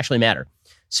 things that actually matter.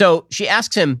 So she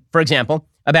asks him, for example,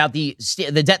 about the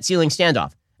debt ceiling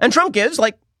standoff. And Trump gives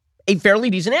a fairly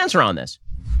decent answer on this.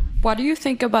 What do you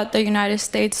think about the United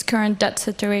States' current debt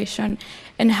situation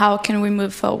and how can we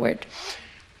move forward?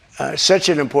 Such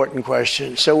an important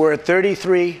question. So we're at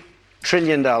 $33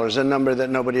 trillion, a number that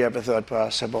nobody ever thought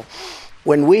possible.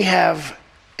 When we have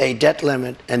a debt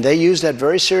limit, and they use that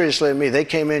very seriously to me,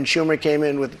 Schumer came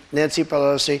in with Nancy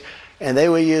Pelosi, and they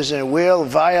were using it, we'll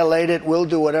violate it, we'll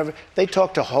do whatever. They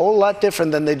talked a whole lot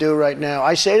different than they do right now.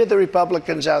 I say to the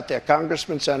Republicans out there,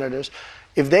 congressmen, senators,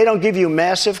 if they don't give you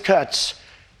massive cuts,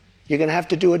 you're going to have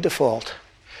to do a default.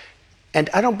 And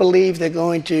I don't believe they're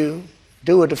going to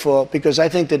do a default because I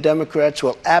think the Democrats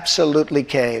will absolutely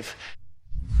cave.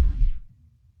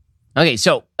 Okay,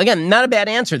 so again, not a bad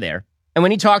answer there. And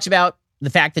when he talks about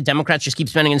the fact that Democrats just keep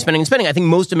spending and spending and spending, I think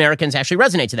most Americans actually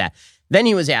resonate to that. Then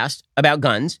he was asked about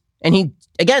guns, and he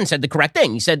again said the correct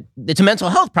thing. He said it's a mental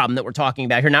health problem that we're talking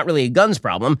about here, not really a guns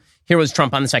problem. Here was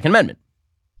Trump on the Second Amendment.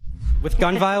 With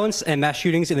gun violence and mass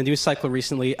shootings in the news cycle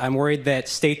recently, I'm worried that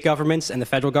state governments and the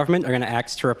federal government are going to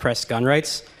act to repress gun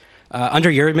rights. Under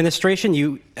your administration,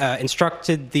 you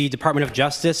instructed the Department of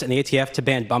Justice and the ATF to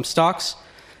ban bump stocks.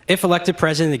 If elected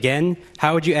president again,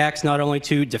 how would you act not only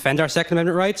to defend our Second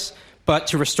Amendment rights, but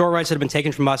to restore rights that have been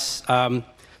taken from us,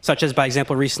 such as, by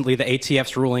example, recently the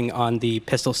ATF's ruling on the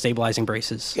pistol stabilizing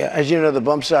braces? Yeah, as you know, the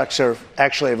bump stocks are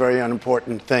actually a very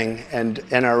unimportant thing. And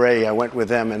NRA, I went with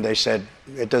them, and they said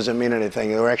it doesn't mean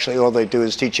anything. Or actually, all they do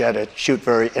is teach you how to shoot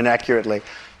very inaccurately.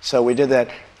 So we did that.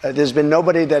 There's been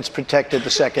nobody that's protected the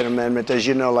Second Amendment, as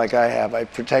you know, like I have. I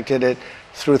protected it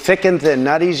through thick and thin,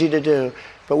 not easy to do.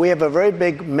 But we have a very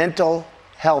big mental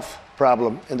health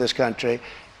problem in this country.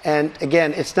 And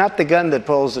again, it's not the gun that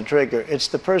pulls the trigger. It's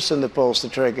the person that pulls the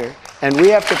trigger. And we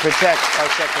have to protect our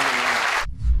Second Amendment.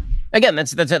 Again,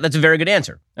 that's a very good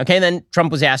answer. Okay, then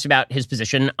Trump was asked about his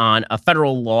position on a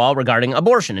federal law regarding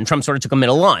abortion. And Trump sort of took a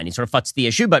middle line. He sort of futzed the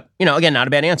issue, but, again, not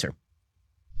a bad answer.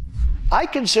 I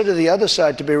consider the other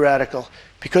side to be radical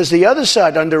because the other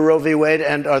side, under Roe v. Wade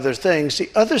and other things, the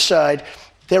other side,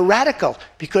 they're radical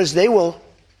because they will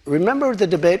Remember the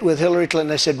debate with Hillary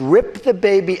Clinton? I said, rip the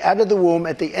baby out of the womb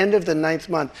at the end of the 9th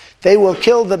month. They will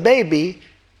kill the baby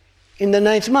in the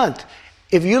 9th month.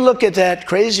 If you look at that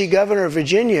crazy governor of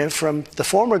Virginia from the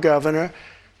former governor,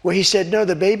 where he said, no,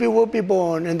 the baby will be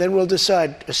born, and then we'll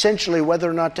decide essentially whether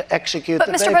or not to execute the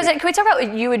baby. But, Mr. President, can we talk about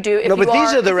what you would do if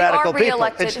these are the radical people.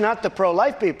 It's not the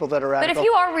pro-life people that are radical. But if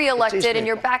you are reelected and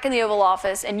you're back in the Oval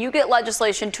Office and you get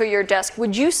legislation to your desk,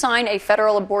 would you sign a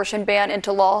federal abortion ban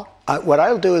into law? What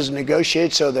I'll do is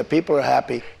negotiate so that people are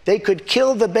happy. They could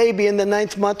kill the baby in the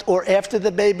 9th month or after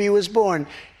the baby was born.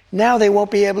 Now they won't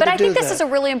be able to do that. But I think this is a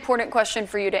really important question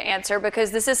for you to answer,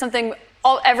 because this is something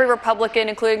every Republican,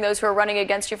 including those who are running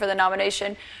against you for the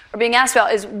nomination, are being asked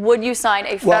about is, would you sign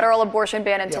a federal abortion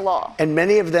ban into law? And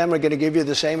many of them are going to give you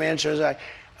the same answer as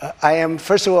I am.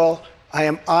 First of all, I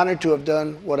am honored to have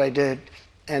done what I did.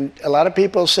 And a lot of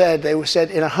people said in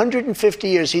 150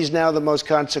 years, he's now the most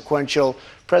consequential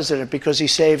president because he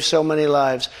saved so many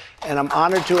lives. And I'm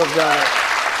honored to have done it.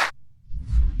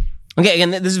 Okay,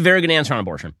 again, this is a very good answer on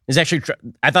abortion. It's actually,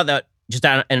 I thought that just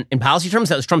in policy terms,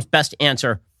 that was Trump's best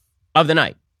answer of the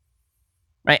night,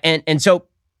 right? And so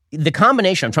the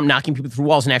combination of Trump knocking people through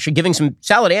walls and actually giving some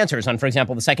solid answers on, for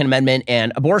example, the Second Amendment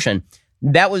and abortion,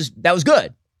 that was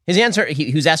good. His answer,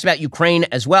 he was asked about Ukraine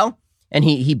as well, and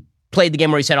he played the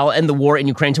game where he said, I'll end the war in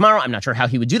Ukraine tomorrow. I'm not sure how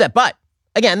he would do that, but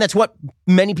again, that's what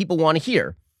many people want to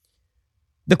hear.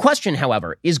 The question,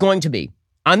 however, is going to be,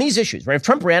 on these issues, right? If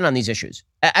Trump ran on these issues,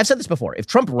 I've said this before, if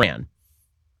Trump ran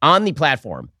on the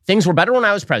platform, things were better when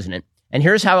I was president, and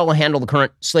here's how I will handle the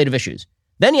current slate of issues,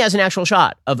 then he has an actual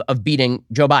shot of beating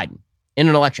Joe Biden in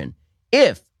an election.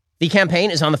 If the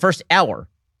campaign is on the first hour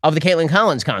of the Caitlin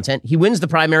Collins content, he wins the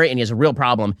primary and he has a real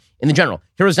problem in the general.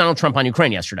 Here was Donald Trump on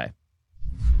Ukraine yesterday.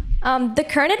 The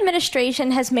current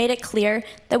administration has made it clear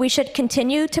that we should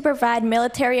continue to provide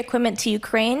military equipment to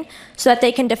Ukraine so that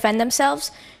they can defend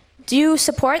themselves. Do you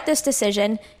support this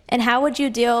decision, and how would you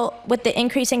deal with the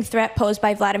increasing threat posed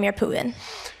by Vladimir Putin?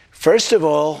 First of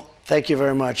all, thank you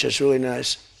very much. It's really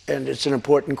nice. And it's an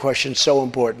important question, so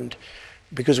important,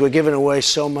 because we're giving away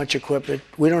so much equipment.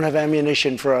 We don't have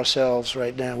ammunition for ourselves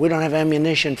right now. We don't have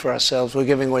ammunition for ourselves. We're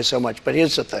giving away so much. But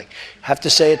here's the thing. I have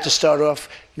to say it to start off.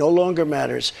 No longer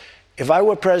matters. If I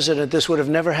were president, this would have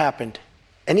never happened.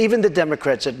 And even the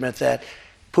Democrats admit that.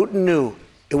 Putin knew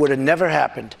it would have never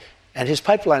happened. And his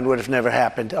pipeline would have never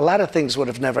happened. A lot of things would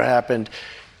have never happened.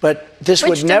 But this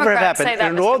would never have happened.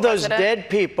 And all those dead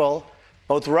people,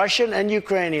 both Russian and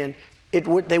Ukrainian,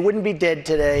 they wouldn't be dead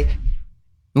today.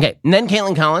 Okay, and then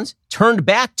Caitlin Collins turned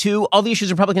back to all the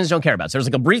issues Republicans don't care about. So there was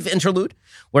like a brief interlude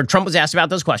where Trump was asked about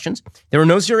those questions. There were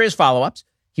no serious follow-ups.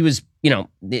 He was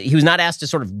not asked to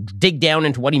sort of dig down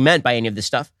into what he meant by any of this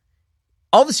stuff.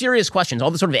 All the serious questions,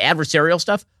 all the sort of adversarial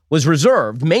stuff was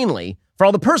reserved mainly for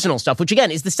all the personal stuff, which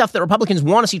again is the stuff that Republicans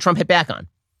want to see Trump hit back on.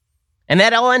 And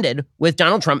that all ended with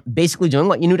Donald Trump basically doing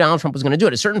what you knew Donald Trump was going to do.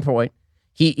 At a certain point,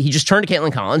 he just turned to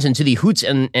Caitlin Collins and to the hoots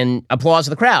and applause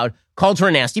of the crowd, called her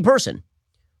a nasty person.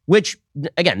 Which,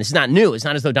 again, this is not new. It's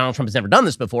not as though Donald Trump has never done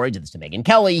this before. He did this to Megyn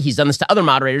Kelly. He's done this to other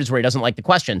moderators where he doesn't like the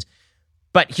questions.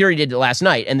 But here he did it last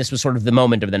night, and this was sort of the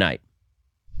moment of the night.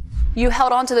 You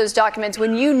held on to those documents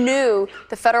when you knew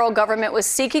the federal government was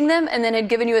seeking them and then had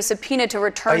given you a subpoena to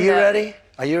return them. Are you ready?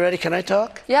 Are you ready? Can I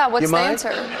talk? Yeah, what's the mind?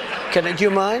 answer? Do you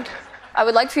mind? I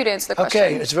would like for you to answer the question.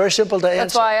 Okay, it's very simple to answer.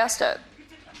 That's why I asked it.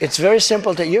 It's very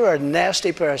simple to, you're a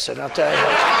nasty person, I'll tell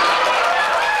you.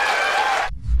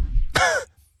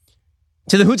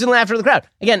 To the hoots and laughter of the crowd.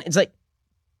 Again, it's like,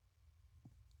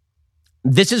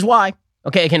 this is why.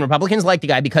 Okay, again, Republicans like the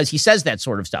guy because he says that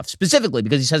sort of stuff. Specifically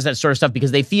because he says that sort of stuff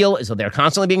because they feel as though they're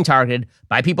constantly being targeted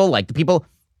by people like the people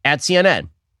at CNN.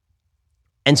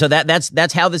 And so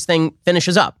that's how this thing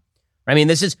finishes up. I mean,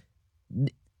 this is,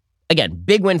 again,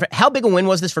 big win. How big a win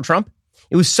was this for Trump?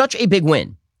 It was such a big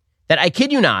win that, I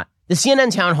kid you not, the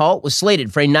CNN town hall was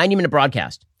slated for a 90-minute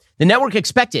broadcast. The network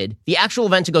expected the actual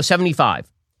event to go 75.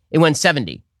 It went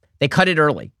 70. They cut it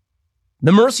early.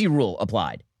 The mercy rule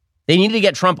applied. They needed to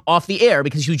get Trump off the air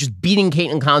because he was just beating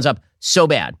Caitlin Collins up so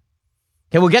bad.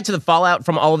 Okay, we'll get to the fallout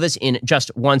from all of this in just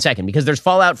 1 second, because there's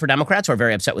fallout for Democrats who are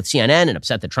very upset with CNN and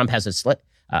upset that Trump has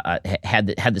had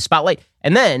the spotlight.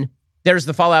 And then there's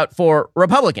the fallout for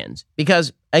Republicans,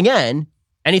 because, again,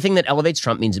 anything that elevates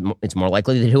Trump means it's more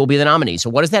likely that he will be the nominee. So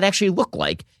what does that actually look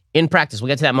like in practice? We'll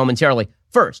get to that momentarily.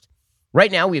 First,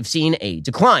 right now we have seen a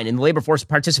decline in the labor force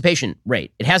participation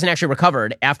rate. It hasn't actually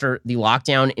recovered after the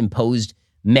lockdown imposed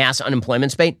mass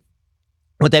unemployment spate.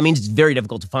 What that means is it's very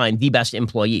difficult to find the best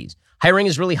employees. Hiring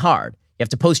is really hard. You have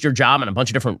to post your job on a bunch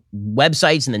of different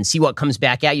websites and then see what comes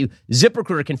back at you.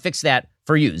 ZipRecruiter can fix that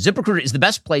for you. ZipRecruiter is the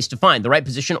best place to find the right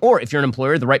position, or if you're an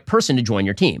employer, the right person to join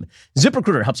your team.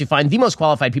 ZipRecruiter helps you find the most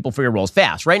qualified people for your roles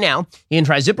fast. Right now, you can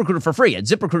try ZipRecruiter for free at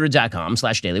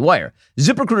ZipRecruiter.com/dailywire.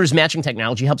 ZipRecruiter's matching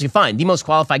technology helps you find the most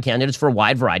qualified candidates for a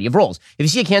wide variety of roles. If you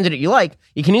see a candidate you like,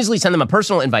 you can easily send them a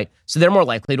personal invite so they're more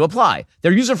likely to apply.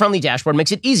 Their user-friendly dashboard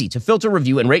makes it easy to filter,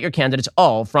 review, and rate your candidates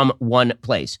all from one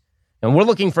place. And we're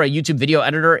looking for a YouTube video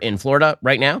editor in Florida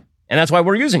right now, and that's why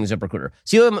we're using ZipRecruiter.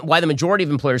 See why the majority of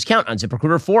employers count on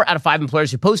ZipRecruiter. 4 out of 5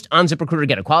 employers who post on ZipRecruiter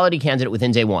get a quality candidate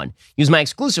within day one. Use my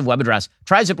exclusive web address.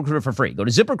 Try ZipRecruiter for free. Go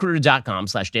to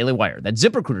ZipRecruiter.com/dailywire. That's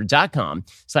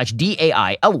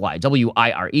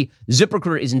ZipRecruiter.com/DAILYWIRE.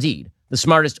 ZipRecruiter is indeed the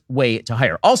smartest way to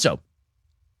hire. Also,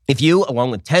 if you,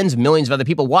 along with tens of millions of other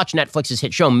people, watch Netflix's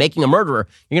hit show Making a Murderer,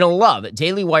 you're going to love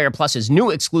Daily Wire Plus's new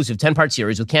exclusive 10-part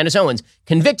series with Candace Owens,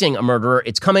 Convicting a Murderer.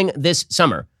 It's coming this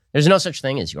summer. There's no such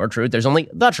thing as your truth. There's only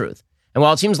the truth. And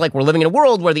while it seems like we're living in a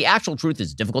world where the actual truth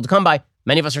is difficult to come by,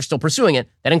 many of us are still pursuing it.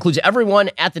 That includes everyone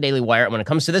at the Daily Wire. And when it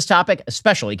comes to this topic,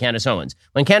 especially Candace Owens.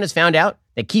 When Candace found out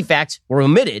that key facts were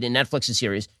omitted in Netflix's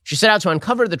series, she set out to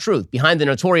uncover the truth behind the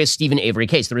notorious Stephen Avery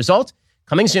case. The result,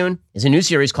 coming soon, is a new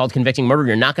series called Convicting Murderer.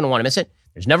 You're not going to want to miss it.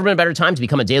 There's never been a better time to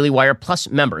become a Daily Wire Plus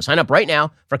member. Sign up right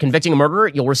now for Convicting a Murderer.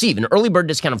 You'll receive an early bird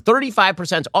discount of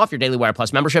 35% off your Daily Wire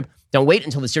Plus membership. Don't wait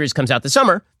until the series comes out this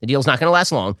summer. The deal's not going to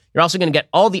last long. You're also going to get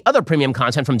all the other premium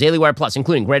content from Daily Wire Plus,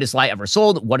 including Greatest Lie Ever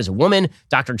Sold, What is a Woman,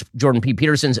 Dr. Jordan P.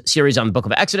 Peterson's series on the Book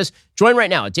of Exodus. Join right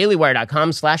now at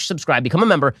dailywire.com/subscribe. Become a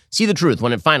member. See the truth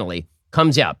when it finally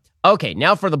comes out. Okay,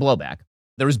 now for the blowback.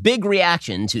 There was big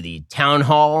reaction to the town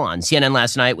hall on CNN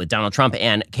last night with Donald Trump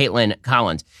and Caitlin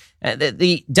Collins.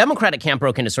 The Democratic camp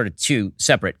broke into sort of two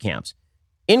separate camps.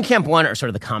 In camp one are sort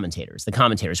of the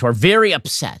commentators who are very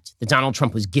upset that Donald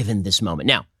Trump was given this moment.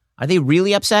 Now, are they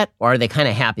really upset, or are they kind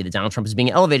of happy that Donald Trump is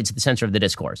being elevated to the center of the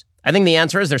discourse? I think the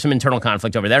answer is there's some internal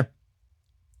conflict over there.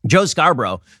 Joe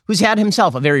Scarborough, who's had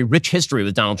himself a very rich history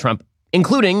with Donald Trump,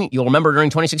 including, you'll remember during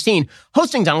 2016,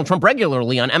 hosting Donald Trump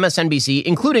regularly on MSNBC,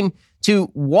 including to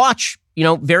watch,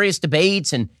 various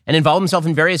debates and involve himself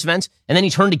in various events. And then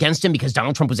he turned against him because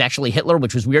Donald Trump was actually Hitler,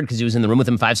 which was weird because he was in the room with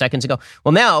him 5 seconds ago.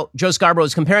 Well, now Joe Scarborough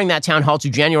is comparing that town hall to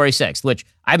January 6th, which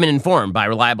I've been informed by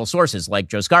reliable sources like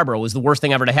Joe Scarborough was the worst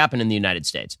thing ever to happen in the United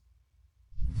States.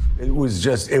 It was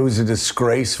a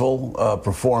disgraceful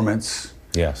performance.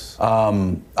 Yes.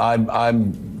 I'm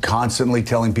constantly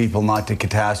telling people not to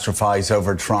catastrophize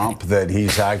over Trump, that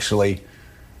he's actually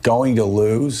going to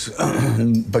lose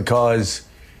because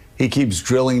he keeps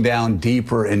drilling down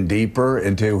deeper and deeper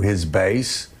into his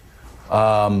base.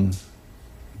 But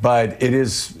it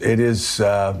is.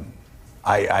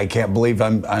 I can't believe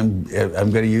I'm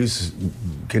going to use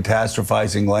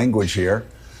catastrophizing language here.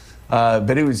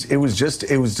 But it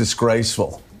was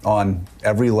disgraceful on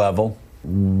every level.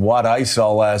 What I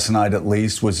saw last night, at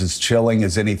least, was as chilling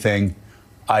as anything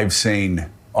I've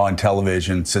seen on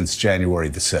television since January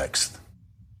the 6th.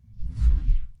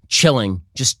 Chilling,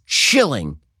 just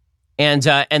chilling. And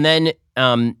then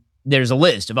there's a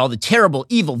list of all the terrible,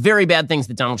 evil, very bad things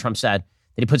that Donald Trump said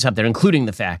that he puts up there, including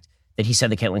the fact that he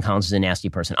said that Caitlin Collins is a nasty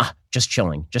person. Just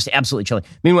chilling, just absolutely chilling.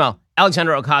 Meanwhile,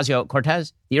 Alexandra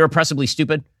Ocasio-Cortez, the irrepressibly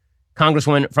stupid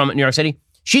congresswoman from New York City,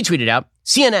 she tweeted out,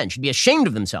 CNN should be ashamed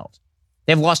of themselves.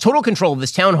 They have lost total control of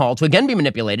this town hall to again be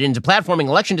manipulated into platforming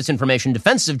election disinformation,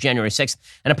 defenses of January 6th,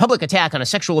 and a public attack on a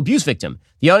sexual abuse victim.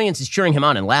 The audience is cheering him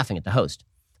on and laughing at the host.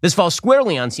 This falls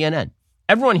squarely on CNN.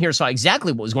 Everyone here saw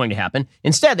exactly what was going to happen.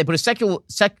 Instead, they put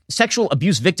a sexual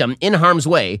abuse victim in harm's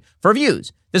way for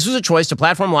views. This was a choice to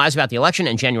platform lies about the election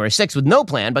and January 6th with no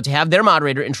plan but to have their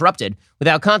moderator interrupted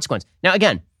without consequence. Now,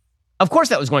 again, of course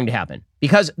that was going to happen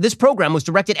because this program was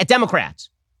directed at Democrats.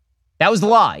 That was the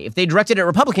lie. If they directed it at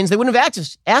Republicans, they wouldn't have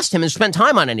asked him and spent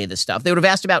time on any of this stuff. They would have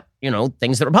asked about,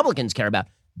 things that Republicans care about.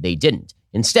 They didn't.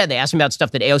 Instead, they asked him about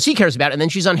stuff that AOC cares about, and then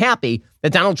she's unhappy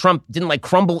that Donald Trump didn't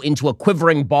crumble into a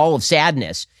quivering ball of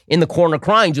sadness in the corner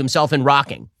crying to himself and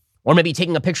rocking. Or maybe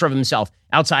taking a picture of himself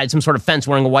outside some sort of fence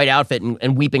wearing a white outfit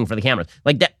and weeping for the cameras.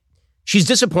 Like that. She's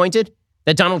disappointed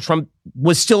that Donald Trump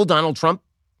was still Donald Trump,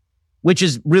 which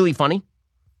is really funny.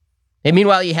 And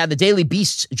meanwhile, you had the Daily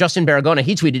Beast's Justin Baragona.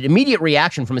 He tweeted, immediate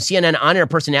reaction from a CNN on-air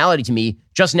personality to me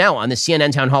just now on the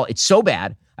CNN town hall. It's so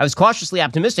bad. I was cautiously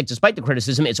optimistic despite the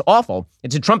criticism. It's awful.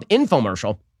 It's a Trump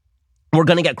infomercial. We're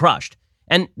going to get crushed.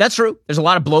 And that's true. There's a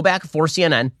lot of blowback for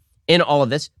CNN in all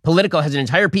of this. Politico has an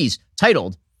entire piece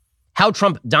titled, How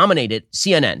Trump Dominated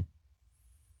CNN.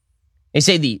 They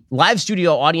say the live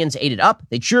studio audience ate it up.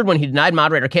 They cheered when he denied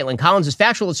moderator Caitlin Collins'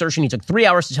 factual assertion he took 3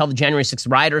 hours to tell the January 6th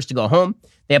rioters to go home.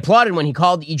 They applauded when he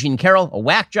called E. Jean Carroll a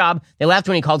whack job. They laughed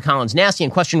when he called Collins nasty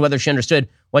and questioned whether she understood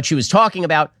what she was talking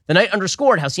about. The night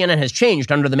underscored how CNN has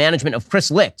changed under the management of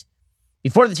Chris Licht.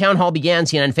 Before the town hall began,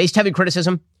 CNN faced heavy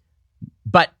criticism,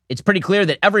 but it's pretty clear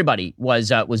that everybody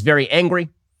was very angry.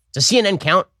 Does CNN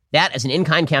count that as an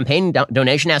in-kind campaign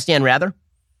donation, asked Dan Rather?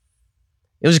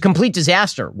 It was a complete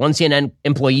disaster, one CNN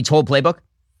employee told Playbook.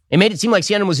 It made it seem like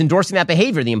CNN was endorsing that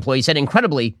behavior, the employee said,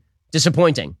 incredibly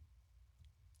disappointing.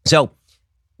 So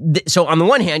on the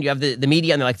one hand, you have the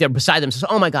media, and they're beside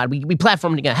themselves. Oh my God, we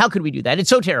platformed together. How could we do that? It's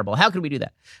so terrible. How could we do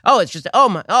that? Oh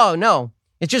no,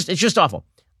 it's just awful.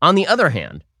 On the other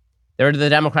hand, there are the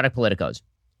Democratic politicos.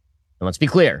 And let's be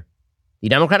clear, the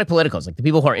Democratic politicos, like the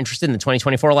people who are interested in the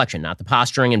 2024 election, not the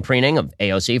posturing and preening of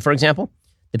AOC, for example,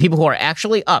 the people who are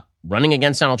actually up running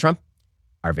against Donald Trump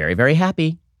are very, very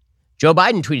happy. Joe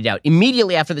Biden tweeted out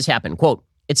immediately after this happened, quote,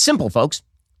 "It's simple, folks.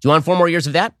 Do you want 4 more years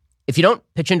of that? If you don't,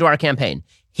 pitch into our campaign."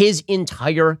 His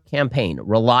entire campaign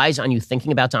relies on you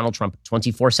thinking about Donald Trump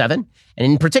 24/7, and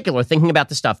in particular, thinking about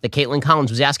the stuff that Caitlin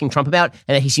Collins was asking Trump about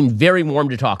and that he seemed very warm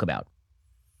to talk about.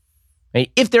 I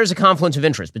mean, if there's a confluence of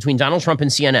interest between Donald Trump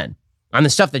and CNN on the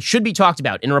stuff that should be talked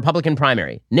about in a Republican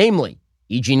primary, namely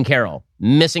E. Jean Carroll,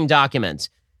 missing documents,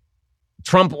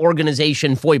 Trump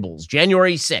organization foibles,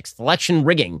 January 6th, election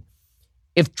rigging.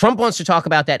 If Trump wants to talk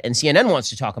about that and CNN wants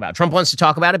to talk about it, Trump wants to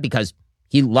talk about it because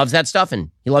he loves that stuff and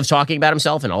he loves talking about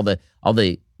himself and all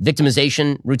the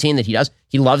victimization routine that he does.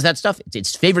 He loves that stuff. It's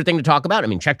his favorite thing to talk about. I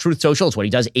mean, check Truth Social. It's what he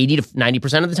does 80 to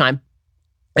 90% of the time.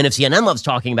 And if CNN loves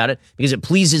talking about it because it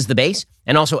pleases the base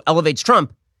and also elevates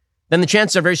Trump, then the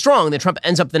chances are very strong that Trump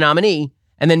ends up the nominee.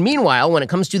 And then meanwhile, when it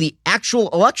comes to the actual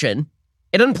election,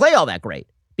 it doesn't play all that great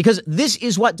because this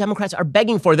is what Democrats are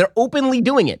begging for. They're openly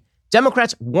doing it.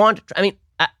 Democrats want,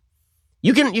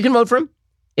 you can vote for him.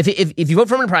 If you vote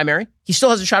for him in a primary, he still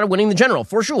has a shot at winning the general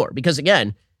for sure. Because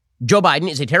again, Joe Biden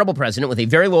is a terrible president with a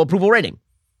very low approval rating.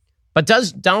 But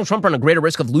does Donald Trump run a greater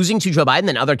risk of losing to Joe Biden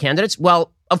than other candidates?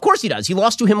 Well, of course he does. He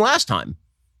lost to him last time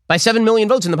by 7 million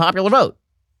votes in the popular vote.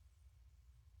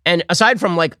 And aside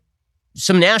from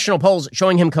some national polls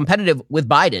showing him competitive with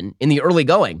Biden in the early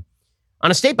going, on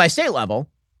a state-by-state level,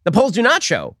 the polls do not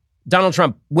show Donald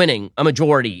Trump winning a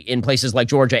majority in places like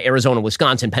Georgia, Arizona,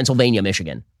 Wisconsin, Pennsylvania,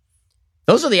 Michigan.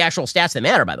 Those are the actual stats that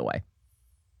matter, by the way.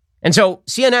 And so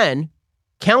CNN,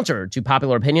 counter to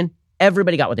popular opinion,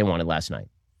 everybody got what they wanted last night.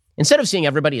 Instead of seeing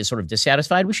everybody as sort of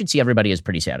dissatisfied, we should see everybody as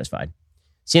pretty satisfied.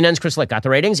 CNN's Chris Licht got the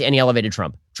ratings and he elevated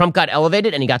Trump. Trump got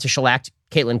elevated and he got to shellac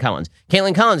Caitlin Collins.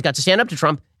 Caitlin Collins got to stand up to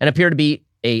Trump and appear to be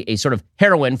a sort of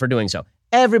heroine for doing so.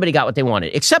 Everybody got what they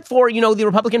wanted, except for, the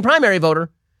Republican primary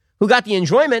voter who got the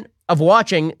enjoyment of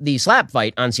watching the slap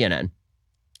fight on CNN,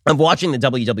 of watching the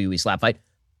WWE slap fight,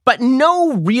 but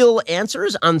no real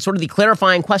answers on sort of the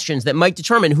clarifying questions that might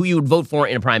determine who you would vote for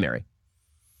in a primary.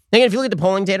 Again, if you look at the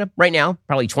polling data right now,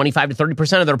 probably 25 to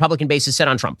 30% of the Republican base is set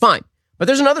on Trump. Fine. But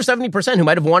there's another 70% who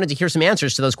might have wanted to hear some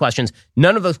answers to those questions.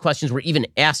 None of those questions were even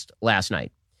asked last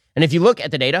night. And if you look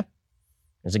at the data,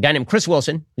 there's a guy named Chris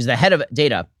Wilson, who's the head of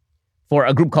data for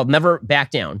a group called Never Back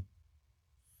Down.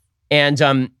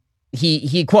 And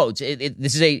he quotes,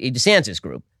 this is a DeSantis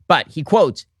group, but he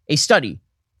quotes a study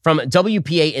from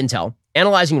WPA Intel,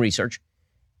 analyzing research.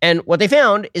 And what they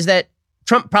found is that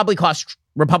Trump probably cost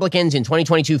Republicans in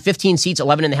 2022 15 seats,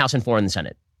 11 in the House and 4 in the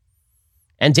Senate.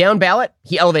 And down ballot,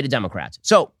 he elevated Democrats.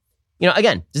 So,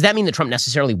 again, does that mean that Trump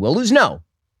necessarily will lose? No.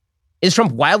 Is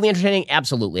Trump wildly entertaining?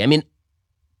 Absolutely. I mean,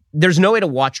 there's no way to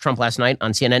watch Trump last night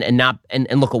on CNN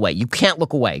and look away. You can't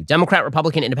look away. Democrat,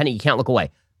 Republican, Independent, you can't look away.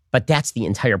 But that's the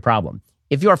entire problem.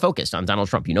 If you are focused on Donald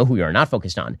Trump, you know who you are not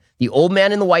focused on. The old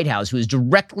man in the White House who is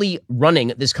directly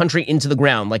running this country into the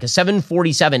ground like a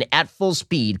 747 at full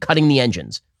speed, cutting the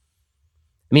engines.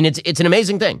 I mean, it's an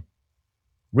amazing thing.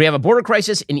 We have a border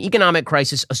crisis, an economic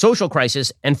crisis, a social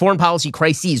crisis, and foreign policy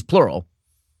crises, plural.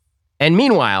 And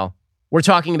meanwhile, we're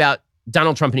talking about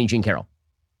Donald Trump and E. Jean Carroll.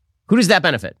 Who does that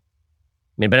benefit?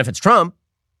 I mean, it benefits Trump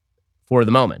for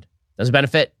the moment. Does it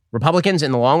benefit Republicans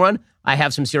in the long run? I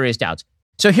have some serious doubts.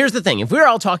 So here's the thing. If we were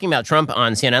all talking about Trump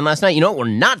on CNN last night, you know what we're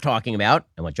not talking about,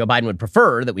 and what Joe Biden would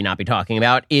prefer that we not be talking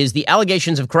about, is the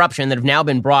allegations of corruption that have now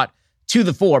been brought to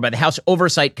the fore by the House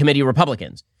Oversight Committee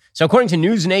Republicans. So according to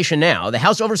News Nation Now, the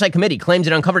House Oversight Committee claims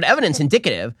it uncovered evidence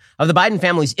indicative of the Biden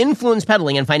family's influence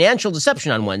peddling and financial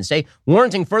deception on Wednesday,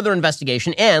 warranting further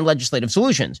investigation and legislative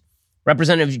solutions.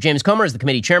 Representative James Comer is the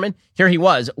committee chairman. Here he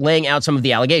was laying out some of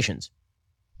the allegations.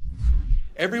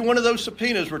 Every one of those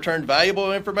subpoenas returned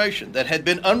valuable information that had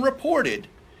been unreported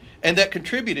and that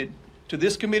contributed to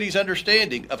this committee's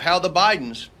understanding of how the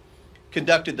Bidens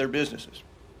conducted their businesses.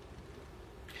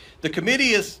 The committee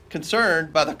is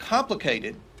concerned by the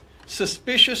complicated,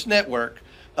 suspicious network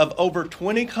of over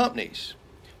 20 companies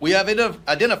we have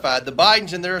identified the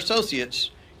Bidens and their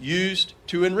associates used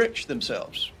to enrich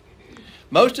themselves.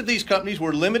 Most of these companies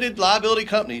were limited liability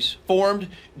companies formed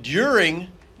during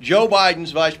Joe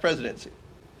Biden's vice presidency.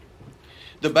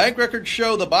 The bank records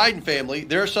show the Biden family,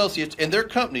 their associates, and their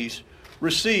companies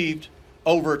received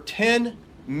over $10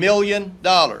 million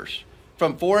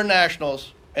from foreign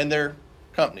nationals and their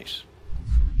companies.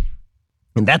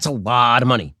 And that's a lot of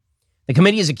money. The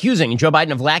committee is accusing Joe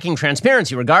Biden of lacking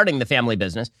transparency regarding the family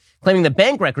business, claiming that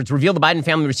bank records reveal the Biden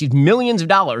family received millions of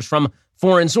dollars from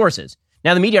foreign sources.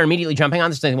 Now, the media are immediately jumping on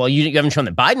this, saying, well, you haven't shown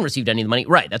that Biden received any of the money.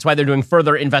 Right. That's why they're doing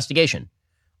further investigation.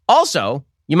 Also,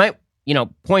 you might,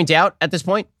 point out at this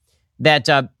point that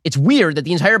it's weird that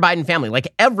the entire Biden family, like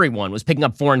everyone, was picking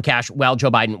up foreign cash while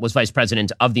Joe Biden was vice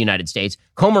president of the United States.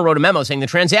 Comer wrote a memo saying the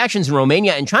transactions in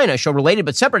Romania and China show related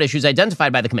but separate issues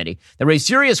identified by the committee that raise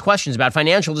serious questions about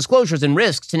financial disclosures and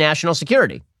risks to national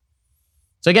security.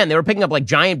 So again, they were picking up like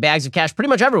giant bags of cash pretty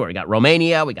much everywhere. We got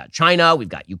Romania, we got China, we've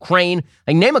got Ukraine.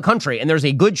 Like name a country, and there's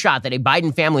a good shot that a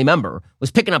Biden family member was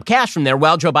picking up cash from there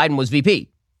while Joe Biden was VP.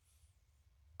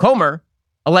 Comer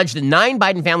alleged that 9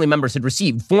 Biden family members had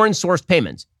received foreign-sourced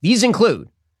payments. These include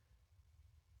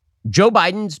Joe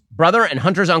Biden's brother and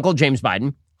Hunter's uncle, James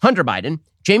Biden, Hunter Biden,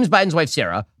 James Biden's wife,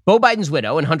 Sarah, Beau Biden's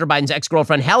widow and Hunter Biden's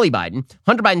ex-girlfriend, Hallie Biden,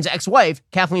 Hunter Biden's ex-wife,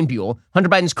 Kathleen Buell, Hunter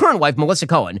Biden's current wife, Melissa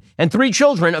Cohen, and 3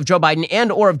 children of Joe Biden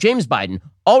and or of James Biden,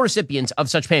 all recipients of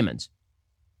such payments.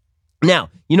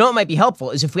 Now, what might be helpful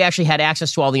is if we actually had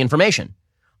access to all the information.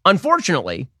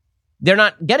 Unfortunately, they're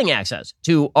not getting access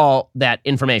to all that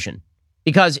information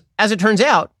because, as it turns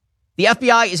out, the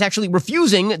FBI is actually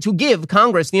refusing to give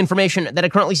Congress the information that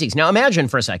it currently seeks. Now, imagine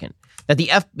for a second that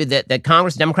that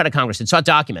Congress, Democratic Congress, had sought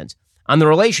documents on the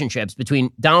relationships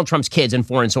between Donald Trump's kids and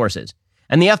foreign sources.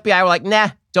 And the FBI were like, nah,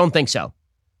 don't think so.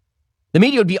 The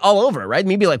media would be all over it, right? The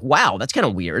media would be like, wow, that's kind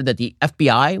of weird that the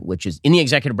FBI, which is in the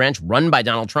executive branch run by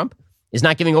Donald Trump, is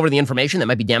not giving over the information that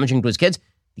might be damaging to his kids.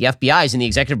 The FBI is in the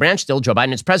executive branch still. Joe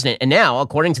Biden is president. And now,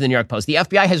 according to the New York Post, the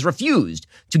FBI has refused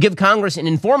to give Congress an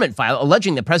informant file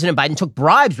alleging that President Biden took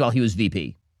bribes while he was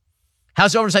VP.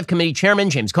 House Oversight Committee Chairman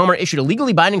James Comer issued a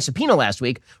legally binding subpoena last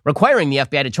week requiring the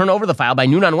FBI to turn over the file by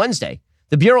noon on Wednesday.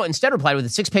 The Bureau instead replied with a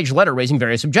 6-page letter raising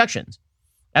various objections.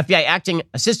 FBI Acting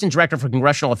Assistant Director for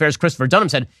Congressional Affairs Christopher Dunham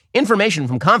said information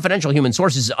from confidential human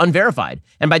sources is unverified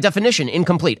and by definition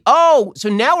incomplete. Oh, so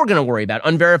now we're going to worry about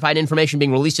unverified information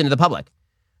being released into the public.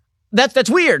 That's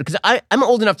weird because I'm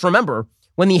old enough to remember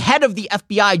when the head of the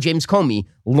FBI, James Comey,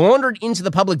 laundered into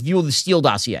the public view of the Steele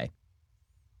dossier.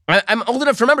 I'm old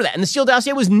enough to remember that. And the Steele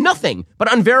dossier was nothing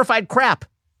but unverified crap.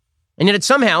 And yet it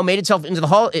somehow made itself into the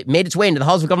hall. It made its way into the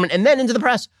halls of government and then into the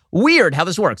press. Weird how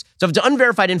this works. So if it's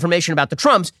unverified information about the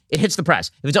Trumps, it hits the press.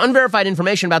 If it's unverified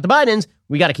information about the Bidens,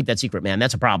 we got to keep that secret, man.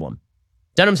 That's a problem.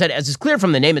 Dunham said, as is clear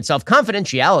from the name itself,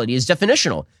 confidentiality is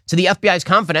definitional to the FBI's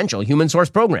confidential human source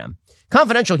program.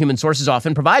 Confidential human sources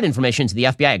often provide information to the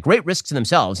FBI at great risk to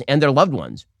themselves and their loved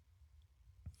ones.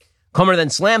 Comer then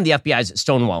slammed the FBI's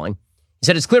stonewalling. He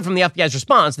said it's clear from the FBI's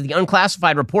response that the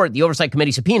unclassified report the Oversight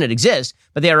Committee subpoenaed exists,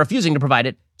 but they are refusing to provide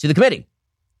it to the committee.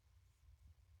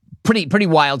 Pretty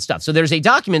wild stuff. So there's a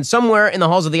document somewhere in the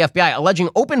halls of the FBI alleging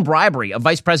open bribery of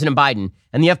Vice President Biden,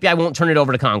 and the FBI won't turn it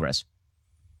over to Congress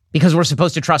because we're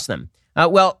supposed to trust them.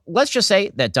 Well, let's just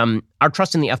say that our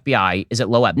trust in the FBI is at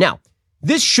low ebb. Now,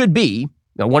 this should be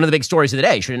one of the big stories of the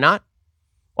day, should it not?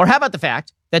 Or how about the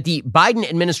fact that the Biden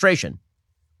administration,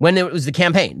 when it was the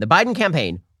Biden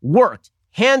campaign, worked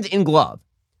hand in glove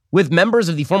with members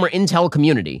of the former intel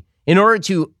community in order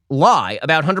to lie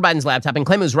about Hunter Biden's laptop and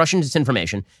claim it was Russian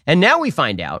disinformation. And now we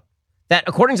find out that,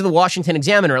 according to the Washington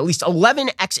Examiner, at least 11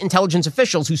 ex-intelligence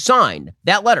officials who signed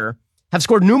that letter have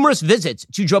scored numerous visits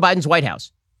to Joe Biden's White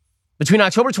House. Between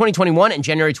October 2021 and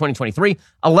January 2023,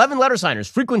 11 letter signers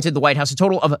frequented the White House a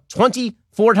total of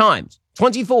 24 times.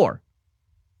 24.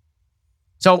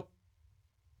 So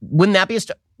wouldn't that be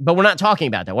but we're not talking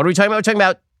about that. What are we talking about? We're talking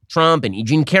about Trump and E.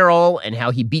 Jean Carroll and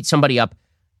how he beat somebody up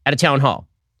at a town hall.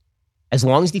 As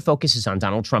long as the focus is on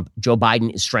Donald Trump, Joe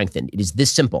Biden is strengthened. It is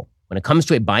this simple. When it comes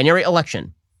to a binary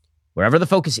election, wherever the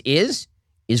focus is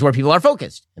where people are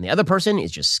focused. And the other person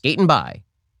is just skating by.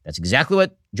 That's exactly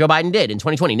what Joe Biden did in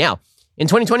 2020. Now, in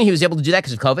 2020, he was able to do that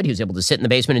because of COVID. He was able to sit in the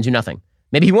basement and do nothing.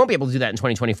 Maybe he won't be able to do that in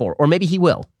 2024, or maybe he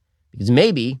will. Because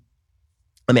maybe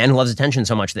a man who loves attention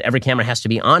so much that every camera has to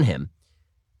be on him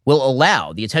will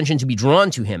allow the attention to be drawn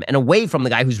to him and away from the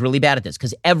guy who's really bad at this.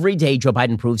 Because every day Joe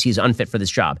Biden proves he's unfit for this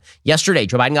job. Yesterday,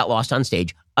 Joe Biden got lost on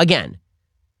stage again.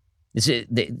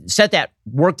 They set that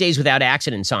work days without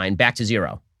accident sign back to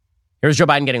 0. Here's Joe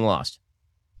Biden getting lost.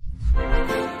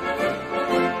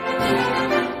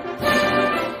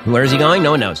 Where is he going?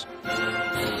 No one knows.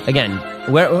 Again,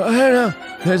 where? I don't know.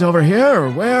 It's over here.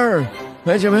 Where?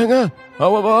 Where's Jamaica?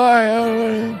 Oh,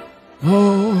 boy.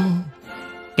 Oh.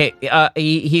 Okay,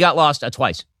 he got lost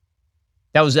twice.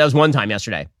 That was one time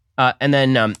yesterday. And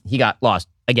then he got lost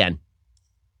again.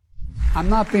 I'm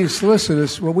not being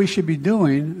solicitous. What we should be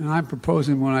doing, and I'm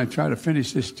proposing when I try to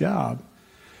finish this job,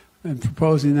 and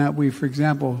proposing that we, for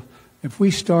example, if we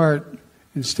start,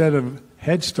 instead of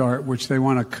Head Start, which they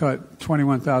want to cut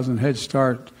 21,000 Head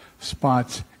Start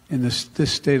spots in this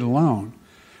state alone,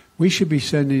 we should be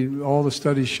sending, all the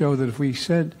studies show that if we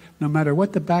send, no matter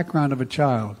what the background of a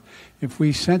child, if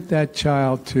we sent that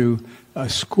child to a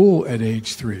school at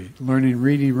age 3, learning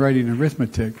reading, writing,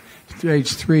 arithmetic,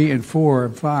 age 3 and 4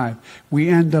 and 5, we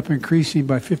end up increasing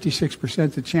by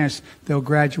 56% the chance they'll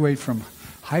graduate from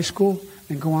high school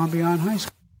and go on beyond high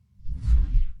school.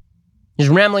 He's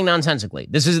rambling nonsensically.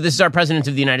 This is our president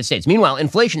of the United States. Meanwhile,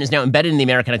 inflation is now embedded in the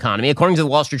American economy. According to the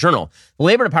Wall Street Journal, the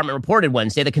Labor Department reported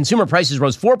Wednesday that consumer prices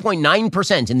rose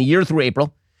 4.9% in the year through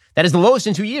April. That is the lowest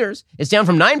in 2 years. It's down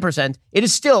from 9%. It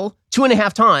is still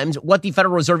 2.5 times what the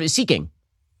Federal Reserve is seeking.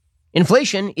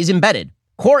 Inflation is embedded.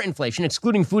 Core inflation,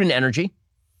 excluding food and energy,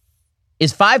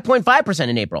 is 5.5%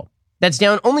 in April. That's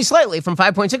down only slightly from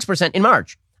 5.6% in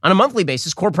March. On a monthly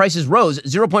basis, core prices rose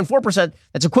 0.4%.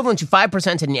 That's equivalent to 5%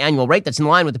 at an annual rate. That's in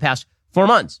line with the past 4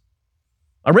 months.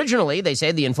 Originally, they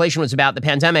say the inflation was about the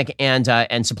pandemic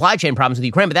and supply chain problems with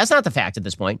Ukraine, but that's not the fact at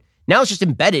this point. Now it's just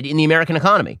embedded in the American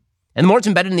economy. And the more it's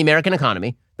embedded in the American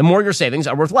economy, the more your savings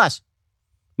are worth less.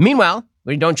 Meanwhile,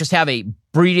 we don't just have a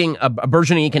burgeoning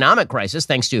economic crisis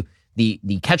thanks to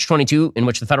the catch-22 in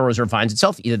which the Federal Reserve finds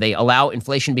itself. Either they allow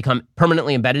inflation to become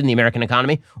permanently embedded in the American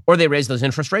economy, or they raise those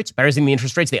interest rates. By raising the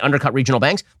interest rates, they undercut regional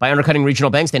banks. By undercutting regional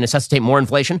banks, they necessitate more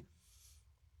inflation.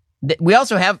 We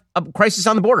also have a crisis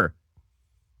on the border.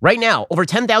 Right now, over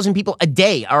 10,000 people a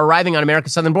day are arriving on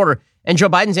America's southern border. And Joe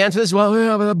Biden's answer is, well,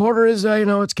 yeah, but the border is,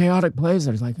 it's a chaotic place.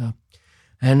 There's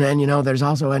there's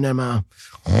also an,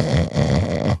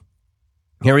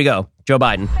 Here we go. Joe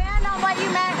Biden. Expand on what you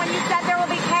meant when you said there will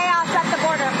be chaos at the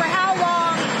border. For how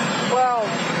long? Well,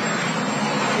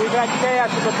 we've had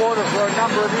chaos at the border for a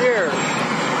number of years.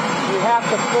 We have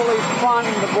to fully fund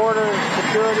the border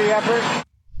security efforts.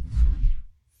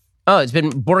 Oh, it's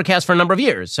been border chaos for a number of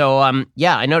years. So,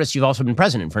 I noticed you've also been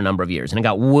president for a number of years, and it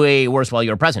got way worse while you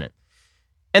were president.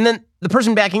 And then the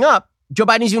person backing up, Joe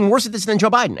Biden, is even worse at this than Joe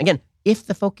Biden. Again, if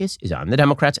the focus is on the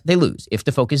Democrats, they lose. If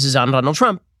the focus is on Donald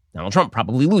Trump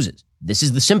probably loses. This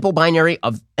is the simple binary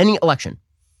of any election.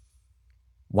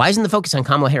 Why isn't the focus on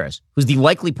Kamala Harris, who's the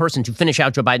likely person to finish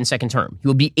out Joe Biden's second term? He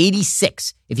will be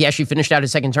 86 if he actually finished out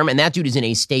his second term, and that dude is in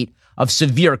a state of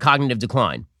severe cognitive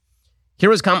decline.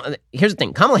 Here's the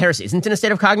thing. Kamala Harris isn't in a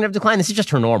state of cognitive decline. This is just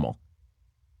her normal.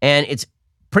 And it's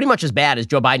pretty much as bad as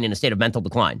Joe Biden in a state of mental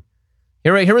decline.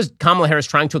 Here was Kamala Harris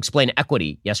trying to explain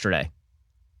equity yesterday.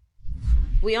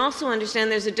 We also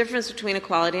understand there's a difference between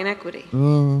equality and equity.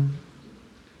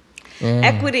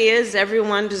 Equity is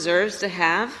everyone deserves to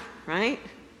have, right?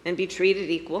 And be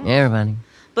treated equal. Everybody.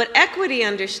 But equity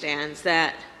understands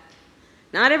that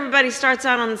not everybody starts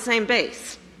out on the same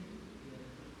base.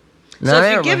 So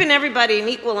if you're giving everybody an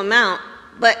equal amount,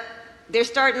 but they're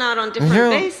starting out on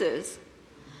different bases,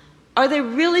 are they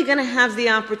really going to have the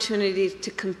opportunity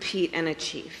to compete and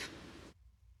achieve?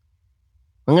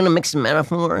 I'm going to mix some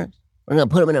metaphors. We're going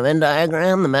to put them in a Venn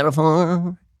diagram, the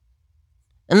metaphor.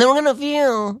 And then we're going to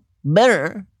feel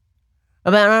better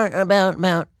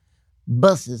about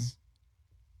buses.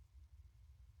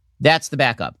 That's the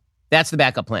backup. That's the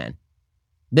backup plan.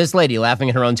 This lady laughing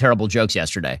at her own terrible jokes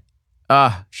yesterday.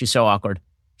 She's so awkward.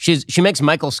 She makes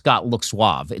Michael Scott look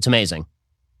suave. It's amazing.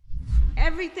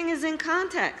 Everything is in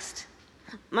context.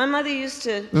 My mother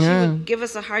she would give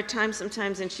us a hard time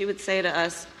sometimes, and she would say to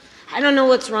us, I don't know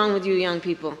what's wrong with you young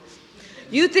people.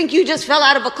 You think you just fell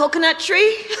out of a coconut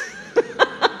tree?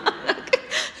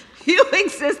 You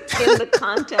exist in the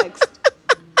context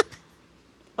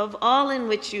of all in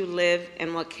which you live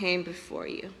and what came before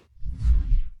you.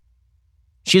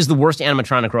 She's the worst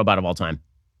animatronic robot of all time.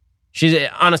 She's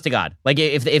honest to God. Like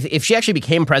if she actually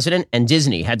became president and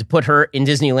Disney had to put her in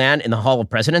Disneyland in the Hall of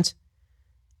Presidents,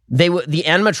 the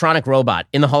animatronic robot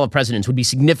in the Hall of Presidents would be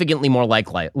significantly more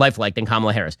lifelike than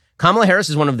Kamala Harris. Kamala Harris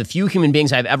is one of the few human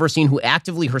beings I've ever seen who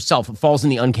actively herself falls in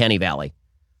the uncanny valley.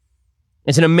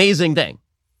 It's an amazing thing.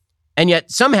 And yet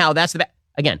somehow that's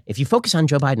again, if you focus on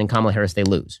Joe Biden and Kamala Harris, they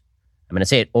lose. I'm going to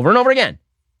say it over and over again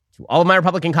to all of my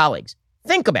Republican colleagues.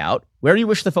 Think about where you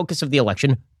wish the focus of the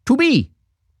election to be.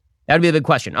 That would be the big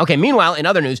question. Okay, meanwhile, in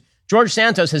other news, George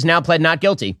Santos has now pled not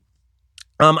guilty.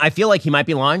 I feel like he might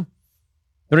be lying.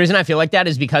 The reason I feel like that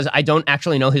is because I don't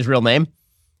actually know his real name.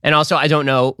 And also, I don't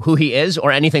know who he is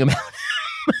or anything about him.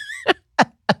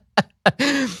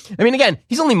 I mean, again,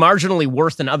 he's only marginally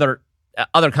worse than other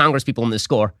Congress people in this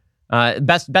score.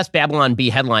 Best Babylon Bee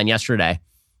headline yesterday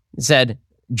said,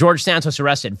 George Santos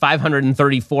arrested,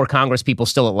 534 Congress people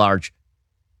still at large.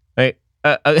 Right?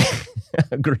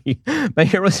 Agree. But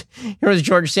here was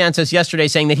George Santos yesterday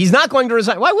saying that he's not going to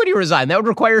resign. Why would he resign? That would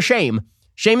require shame.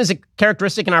 Shame is a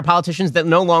characteristic in our politicians that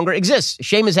no longer exists.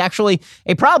 Shame is actually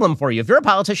a problem for you. If you're a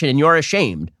politician and you're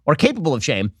ashamed or capable of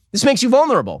shame, this makes you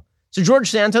vulnerable. So George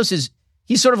Santos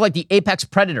he's sort of like the apex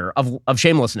predator of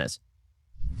shamelessness.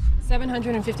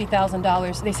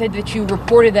 $750,000. They said that you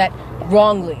reported that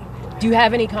wrongly. Do you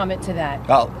have any comment to that?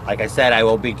 Well, like I said, I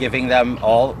will be giving them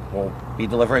will be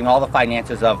delivering all the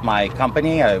finances of my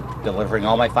company, delivering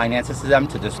all my finances to them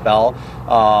to dispel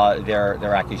their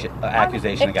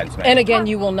accusation against me. And again,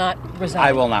 you will not resign?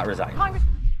 I will not resign.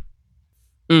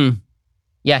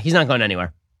 Yeah, he's not going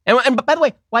anywhere. And by the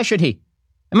way, why should he?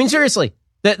 I mean, seriously,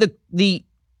 the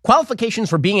qualifications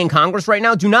for being in Congress right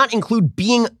now do not include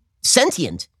being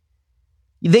sentient.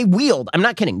 They wheeled, I'm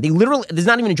not kidding, this is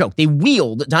not even a joke, they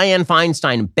wheeled Dianne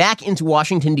Feinstein back into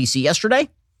Washington, D.C. yesterday.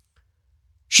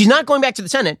 She's not going back to the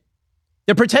Senate.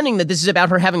 They're pretending that this is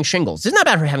about her having shingles. This is not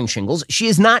about her having shingles. She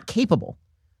is not capable.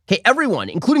 Okay, everyone,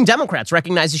 including Democrats,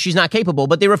 recognizes she's not capable,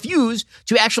 but they refuse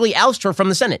to actually oust her from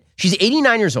the Senate. She's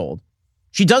 89 years old.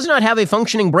 She does not have a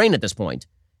functioning brain at this point,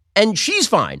 and she's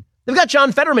fine. They've got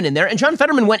John Fetterman in there, and John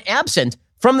Fetterman went absent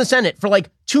from the Senate for like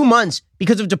 2 months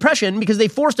because of depression, because they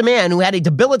forced a man who had a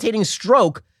debilitating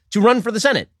stroke to run for the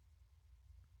Senate.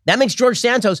 That makes George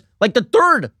Santos like the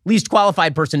third least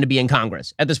qualified person to be in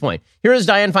Congress at this point. Here is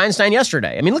Dianne Feinstein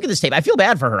yesterday. I mean, look at this tape. I feel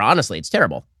bad for her, honestly. It's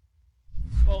terrible.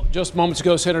 Well, just moments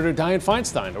ago, Senator Dianne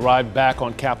Feinstein arrived back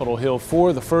on Capitol Hill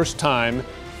for the first time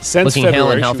since looking February.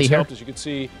 hale and healthy she was here. helped, as you can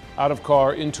see, out of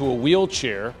car into a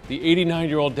wheelchair. The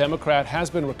 89-year-old Democrat has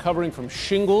been recovering from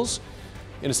shingles.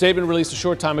 In a statement released a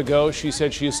short time ago, she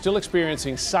said she is still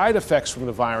experiencing side effects from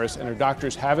the virus, and her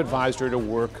doctors have advised her to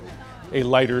work a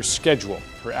lighter schedule.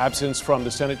 Her absence from the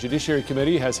Senate Judiciary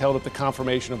Committee has held up the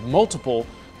confirmation of multiple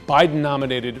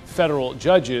Biden-nominated federal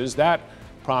judges. That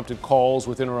prompted calls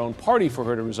within her own party for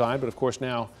her to resign, but of course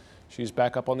now she's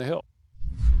back up on the Hill.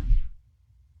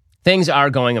 Things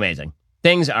are going amazing.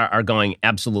 Things are going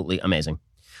absolutely amazing.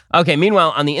 Okay,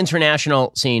 meanwhile, on the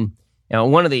international scene,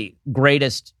 one of the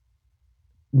greatest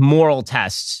moral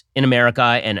tests in America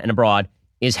and abroad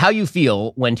is how you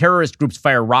feel when terrorist groups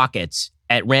fire rockets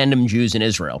at random Jews in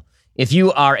Israel. If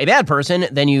you are a bad person,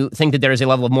 then you think that there is a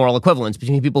level of moral equivalence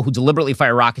between people who deliberately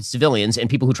fire rockets at civilians and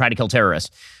people who try to kill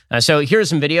terrorists. So here's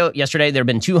some video. Yesterday, there have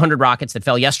been 200 rockets that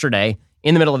fell yesterday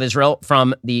in the middle of Israel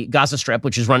from the Gaza Strip,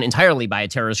 which is run entirely by a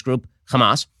terrorist group,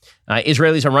 Hamas.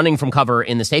 Israelis are running from cover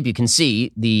in this tape. You can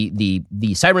see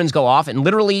the sirens go off, and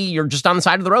literally you're just on the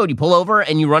side of the road. You pull over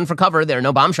and you run for cover. There are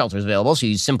no bomb shelters available, so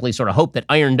you simply sort of hope that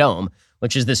Iron Dome,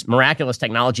 which is this miraculous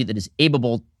technology that is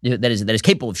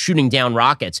capable of shooting down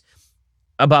rockets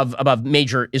above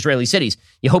major Israeli cities.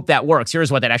 You hope that works.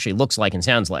 Here's what that actually looks like and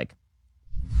sounds like.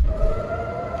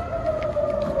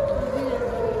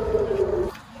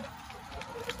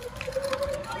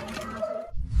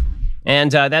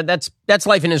 And that's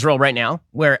life in Israel right now,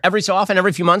 where every so often,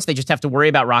 every few months, they just have to worry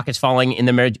about rockets falling in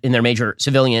their major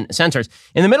civilian centers.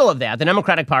 In the middle of that, the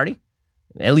Democratic Party,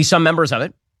 at least some members of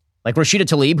it, like Rashida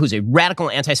Tlaib, who's a radical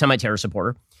anti-Semite terror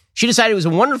supporter, she decided it was a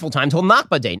wonderful time to hold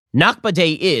Nakba Day. Nakba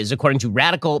Day is, according to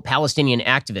radical Palestinian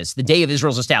activists, the day of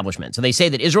Israel's establishment. So they say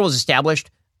that Israel was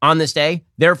established on this day.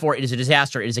 Therefore, it is a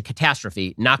disaster. It is a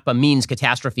catastrophe. Nakba means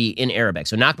catastrophe in Arabic.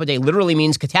 So Nakba Day literally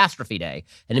means catastrophe day.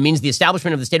 And it means the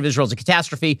establishment of the state of Israel is a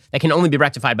catastrophe that can only be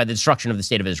rectified by the destruction of the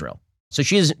state of Israel. So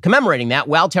she is commemorating that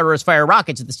while terrorists fire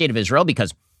rockets at the state of Israel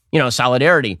because,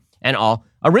 solidarity and all.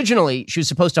 Originally, she was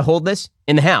supposed to hold this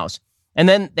in the House. And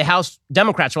then the House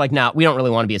Democrats were like, no, we don't really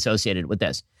want to be associated with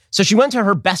this. So she went to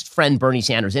her best friend, Bernie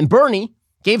Sanders, and Bernie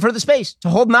gave her the space to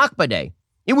hold Nakba Day.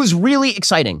 It was really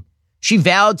exciting. She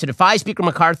vowed to defy Speaker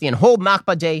McCarthy and hold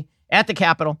Nakba Day at the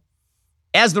Capitol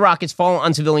as the rockets fall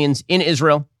on civilians in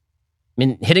Israel,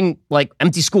 hitting like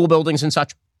empty school buildings and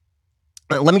such.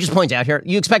 Let me just point out here,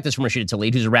 you expect this from Rashida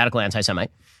Tlaib, who's a radical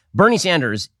anti-Semite. Bernie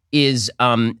Sanders is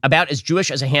about as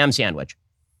Jewish as a ham sandwich.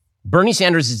 Bernie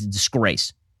Sanders is a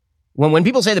disgrace. When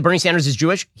people say that Bernie Sanders is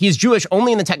Jewish, he is Jewish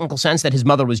only in the technical sense that his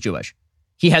mother was Jewish.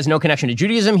 He has no connection to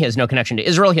Judaism. He has no connection to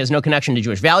Israel. He has no connection to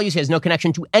Jewish values. He has no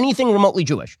connection to anything remotely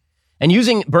Jewish. And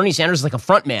using Bernie Sanders like a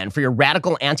front man for your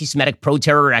radical anti-Semitic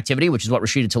pro-terror activity, which is what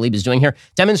Rashida Tlaib is doing here,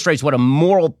 demonstrates what a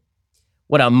moral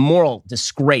what a moral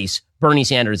disgrace Bernie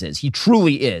Sanders is. He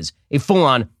truly is a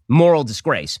full-on moral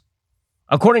disgrace.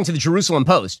 According to the Jerusalem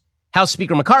Post, House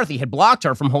Speaker McCarthy had blocked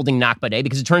her from holding Nakba Day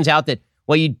because it turns out that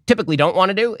what you typically don't want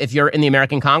to do if you're in the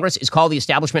American Congress is call the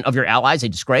establishment of your allies a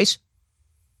disgrace.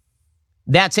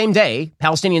 That same day,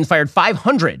 Palestinians fired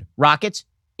 500 rockets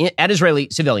at Israeli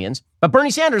civilians, but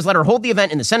Bernie Sanders let her hold the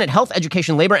event in the Senate Health,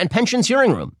 Education, Labor, and Pensions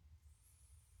hearing room.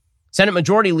 Senate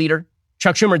Majority Leader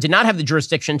Chuck Schumer did not have the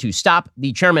jurisdiction to stop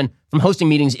the chairman from hosting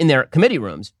meetings in their committee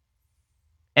rooms.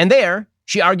 And there,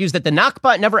 she argues that the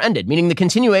Nakba never ended, meaning the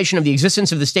continuation of the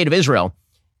existence of the state of Israel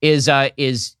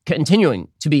is continuing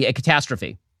to be a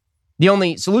catastrophe. The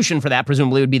only solution for that,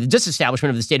 presumably, would be the disestablishment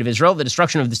of the state of Israel, the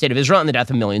destruction of the state of Israel, and the death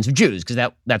of millions of Jews,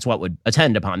 because that's what would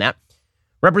attend upon that.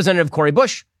 Representative Cori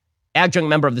Bush, adjunct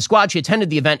member of the squad, she attended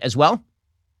the event as well.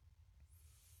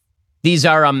 These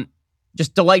are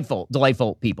just delightful,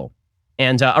 delightful people.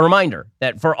 And a reminder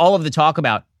that for all of the talk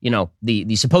about,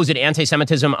 the supposed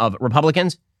anti-Semitism of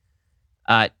Republicans,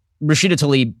 Rashida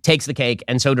Tlaib takes the cake,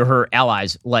 and so do her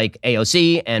allies like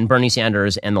AOC and Bernie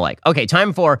Sanders and the like. Okay,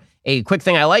 time for a quick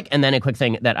thing I like and then a quick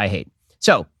thing that I hate.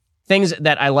 So, things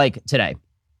that I like today.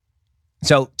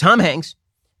 So, Tom Hanks,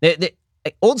 the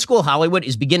old school Hollywood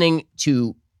is beginning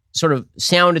to sort of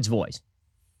sound its voice.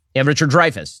 You have Richard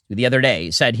Dreyfuss, who the other day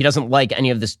said he doesn't like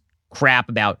any of this crap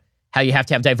about how you have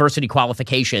to have diversity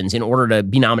qualifications in order to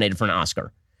be nominated for an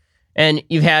Oscar. And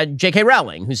you've had J.K.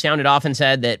 Rowling, who sounded off and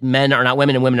said that men are not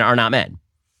women and women are not men.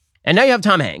 And now you have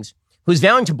Tom Hanks, who's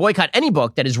vowing to boycott any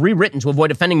book that is rewritten to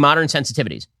avoid offending modern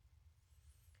sensitivities.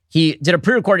 He did a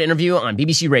pre-recorded interview on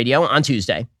BBC Radio on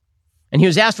Tuesday, and he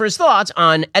was asked for his thoughts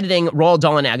on editing Roald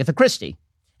Dahl and Agatha Christie. And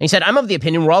he said, I'm of the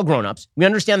opinion we're all grown-ups. We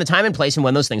understand the time and place and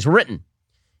when those things were written.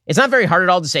 It's not very hard at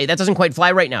all to say that doesn't quite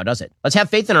fly right now, does it? Let's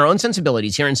have faith in our own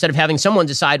sensibilities here instead of having someone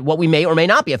decide what we may or may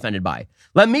not be offended by.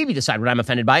 Let me decide what I'm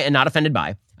offended by and not offended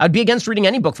by. I'd be against reading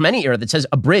any book from any era that says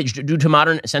abridged due to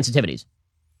modern sensitivities.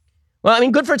 Well, I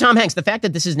mean, good for Tom Hanks. The fact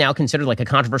that this is now considered like a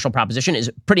controversial proposition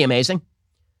is pretty amazing.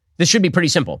 This should be pretty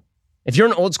simple. If you're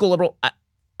an old school liberal,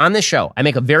 on this show, I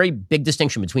make a very big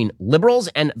distinction between liberals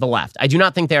and the left. I do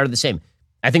not think they are the same.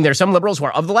 I think there are some liberals who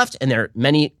are of the left, and there are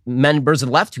many members of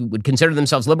the left who would consider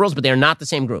themselves liberals, but they are not the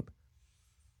same group.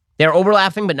 They're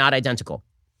overlapping, but not identical.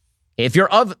 If you're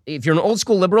an old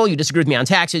school liberal, you disagree with me on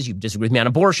taxes, you disagree with me on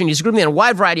abortion, you disagree with me on a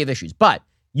wide variety of issues, but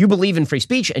you believe in free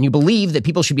speech, and you believe that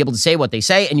people should be able to say what they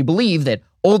say, and you believe that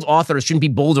old authors shouldn't be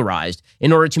boulderized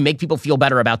in order to make people feel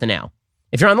better about the now.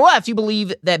 If you're on the left, you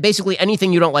believe that basically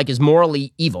anything you don't like is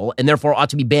morally evil, and therefore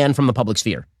ought to be banned from the public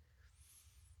sphere.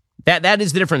 That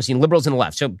is the difference between liberals and the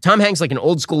left. So Tom Hanks, like an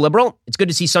old school liberal, it's good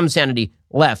to see some sanity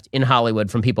left in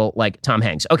Hollywood from people like Tom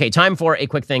Hanks. Okay, time for a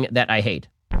quick thing that I hate.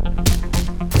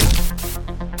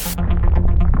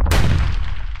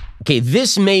 Okay,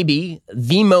 this may be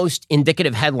the most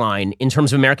indicative headline in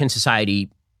terms of American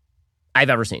society I've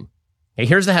ever seen. Okay,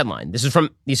 here's the headline. This is from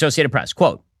the Associated Press.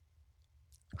 Quote,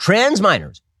 trans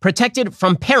minors protected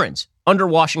from parents under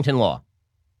Washington law.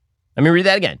 Let me read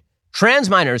that again. Trans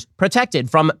minors protected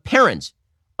from parents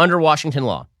under Washington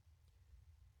law.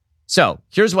 So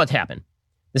here's what's happened.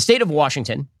 The state of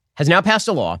Washington has now passed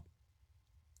a law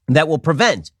that will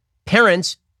prevent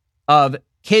parents of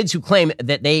kids who claim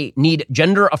that they need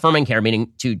gender-affirming care,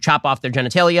 meaning to chop off their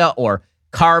genitalia or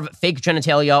carve fake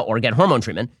genitalia or get hormone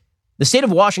treatment. The state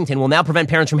of Washington will now prevent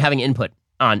parents from having input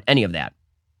on any of that.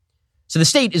 So the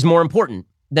state is more important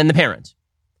than the parents,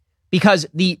 because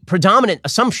the predominant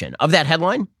assumption of that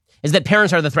headline is that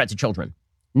parents are the threat to children,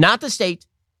 not the state,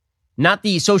 not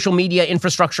the social media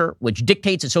infrastructure, which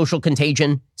dictates a social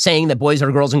contagion, saying that boys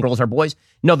are girls and girls are boys.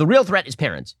 No, the real threat is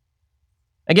parents.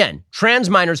 Again,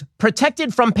 trans minors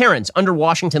protected from parents under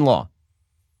Washington law.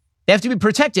 They have to be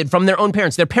protected from their own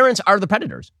parents. Their parents are the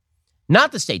predators,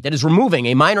 not the state that is removing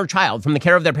a minor child from the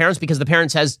care of their parents because the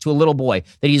parent says to a little boy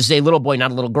that he's a little boy,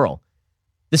 not a little girl.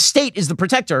 The state is the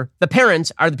protector. The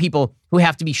parents are the people who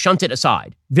have to be shunted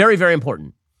aside. Very, very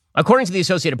important. According to the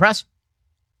Associated Press,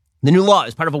 the new law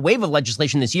is part of a wave of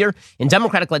legislation this year in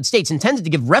Democratic-led states intended to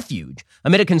give refuge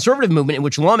amid a conservative movement in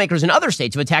which lawmakers in other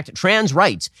states have attacked trans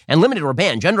rights and limited or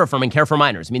banned gender-affirming care for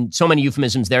minors. I mean, so many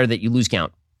euphemisms there that you lose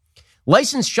count.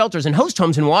 Licensed shelters and host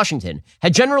homes in Washington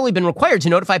had generally been required to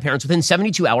notify parents within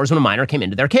 72 hours when a minor came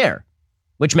into their care,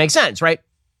 which makes sense, right?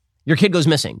 Your kid goes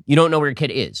missing. You don't know where your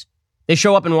kid is. They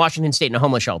show up in Washington state in a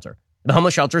homeless shelter. The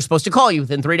homeless shelter is supposed to call you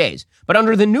within 3 days. But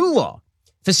under the new law,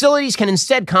 facilities can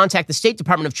instead contact the State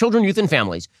Department of Children, Youth, and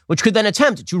Families, which could then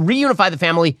attempt to reunify the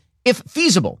family if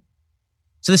feasible.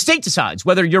 So the state decides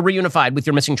whether you're reunified with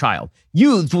your missing child.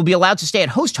 Youths will be allowed to stay at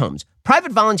host homes,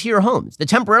 private volunteer homes that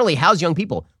temporarily house young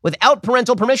people without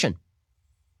parental permission.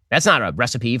 That's not a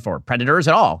recipe for predators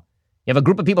at all. You have a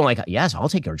group of people like, yes, I'll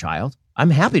take your child. I'm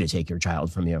happy to take your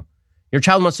child from you. Your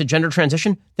child wants to gender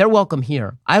transition? They're welcome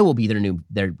here. I will be their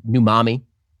new mommy,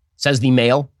 says the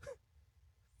male.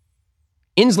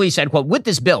 Inslee said, quote, with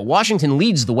this bill, Washington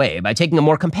leads the way by taking a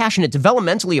more compassionate,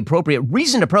 developmentally appropriate,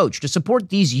 reasoned approach to support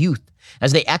these youth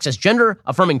as they access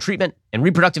gender-affirming treatment and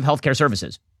reproductive health care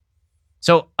services.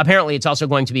 So apparently it's also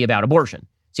going to be about abortion.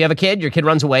 So you have a kid, your kid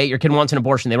runs away, your kid wants an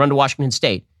abortion, they run to Washington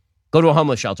State, go to a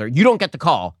homeless shelter. You don't get the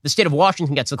call. The state of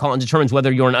Washington gets the call and determines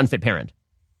whether you're an unfit parent.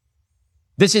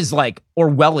 This is like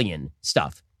Orwellian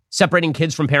stuff, separating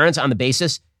kids from parents on the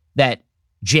basis that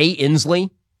Jay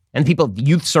Inslee and people at the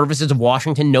Youth Services of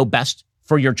Washington know best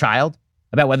for your child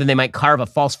about whether they might carve a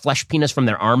false flesh penis from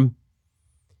their arm.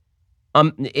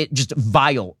 It just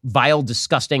vile,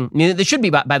 disgusting. I mean, this should be,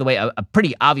 by the way, a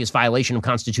pretty obvious violation of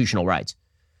constitutional rights.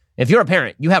 If you're a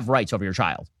parent, you have rights over your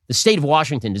child. The state of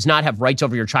Washington does not have rights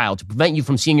over your child to prevent you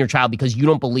from seeing your child because you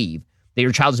don't believe that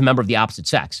your child is a member of the opposite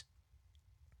sex.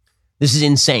 This is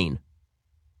insane.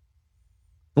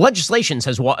 The legislation,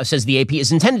 says the AP,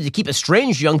 is intended to keep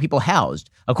estranged young people housed,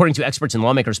 according to experts and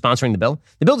lawmakers sponsoring the bill.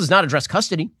 The bill does not address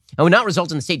custody and would not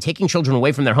result in the state taking children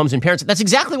away from their homes and parents. That's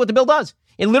exactly what the bill does.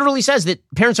 It literally says that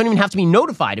parents don't even have to be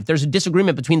notified if there's a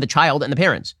disagreement between the child and the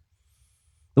parents.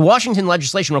 The Washington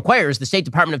legislation requires the State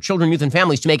Department of Children, Youth, and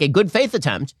Families to make a good faith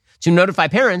attempt to notify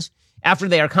parents after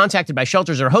they are contacted by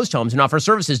shelters or host homes and offer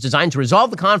services designed to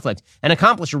resolve the conflict and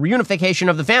accomplish a reunification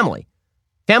of the family.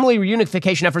 Family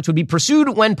reunification efforts would be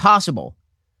pursued when possible.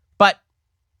 But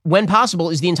when possible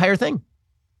is the entire thing.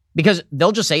 Because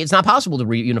they'll just say it's not possible to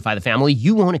reunify the family.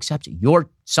 You won't accept your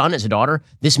son as a daughter.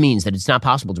 This means that it's not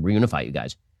possible to reunify you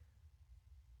guys.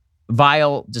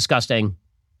 Vile, disgusting.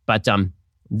 But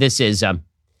this is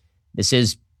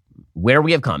where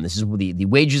we have come. This is the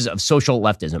wages of social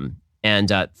leftism.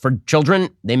 And for children,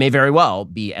 they may very well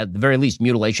be, at the very least,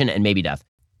 mutilation and maybe death.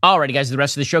 Alrighty, guys, the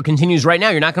rest of the show continues right now.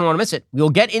 You're not going to want to miss it.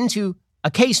 We'll get into a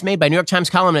case made by New York Times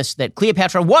columnist that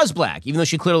Cleopatra was black, even though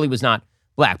she clearly was not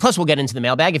black. Plus, we'll get into the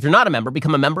mailbag. If you're not a member,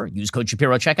 become a member. Use code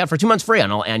Shapiro at checkout for 2 months free on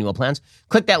all annual plans.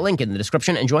 Click that link in the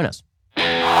description and join us.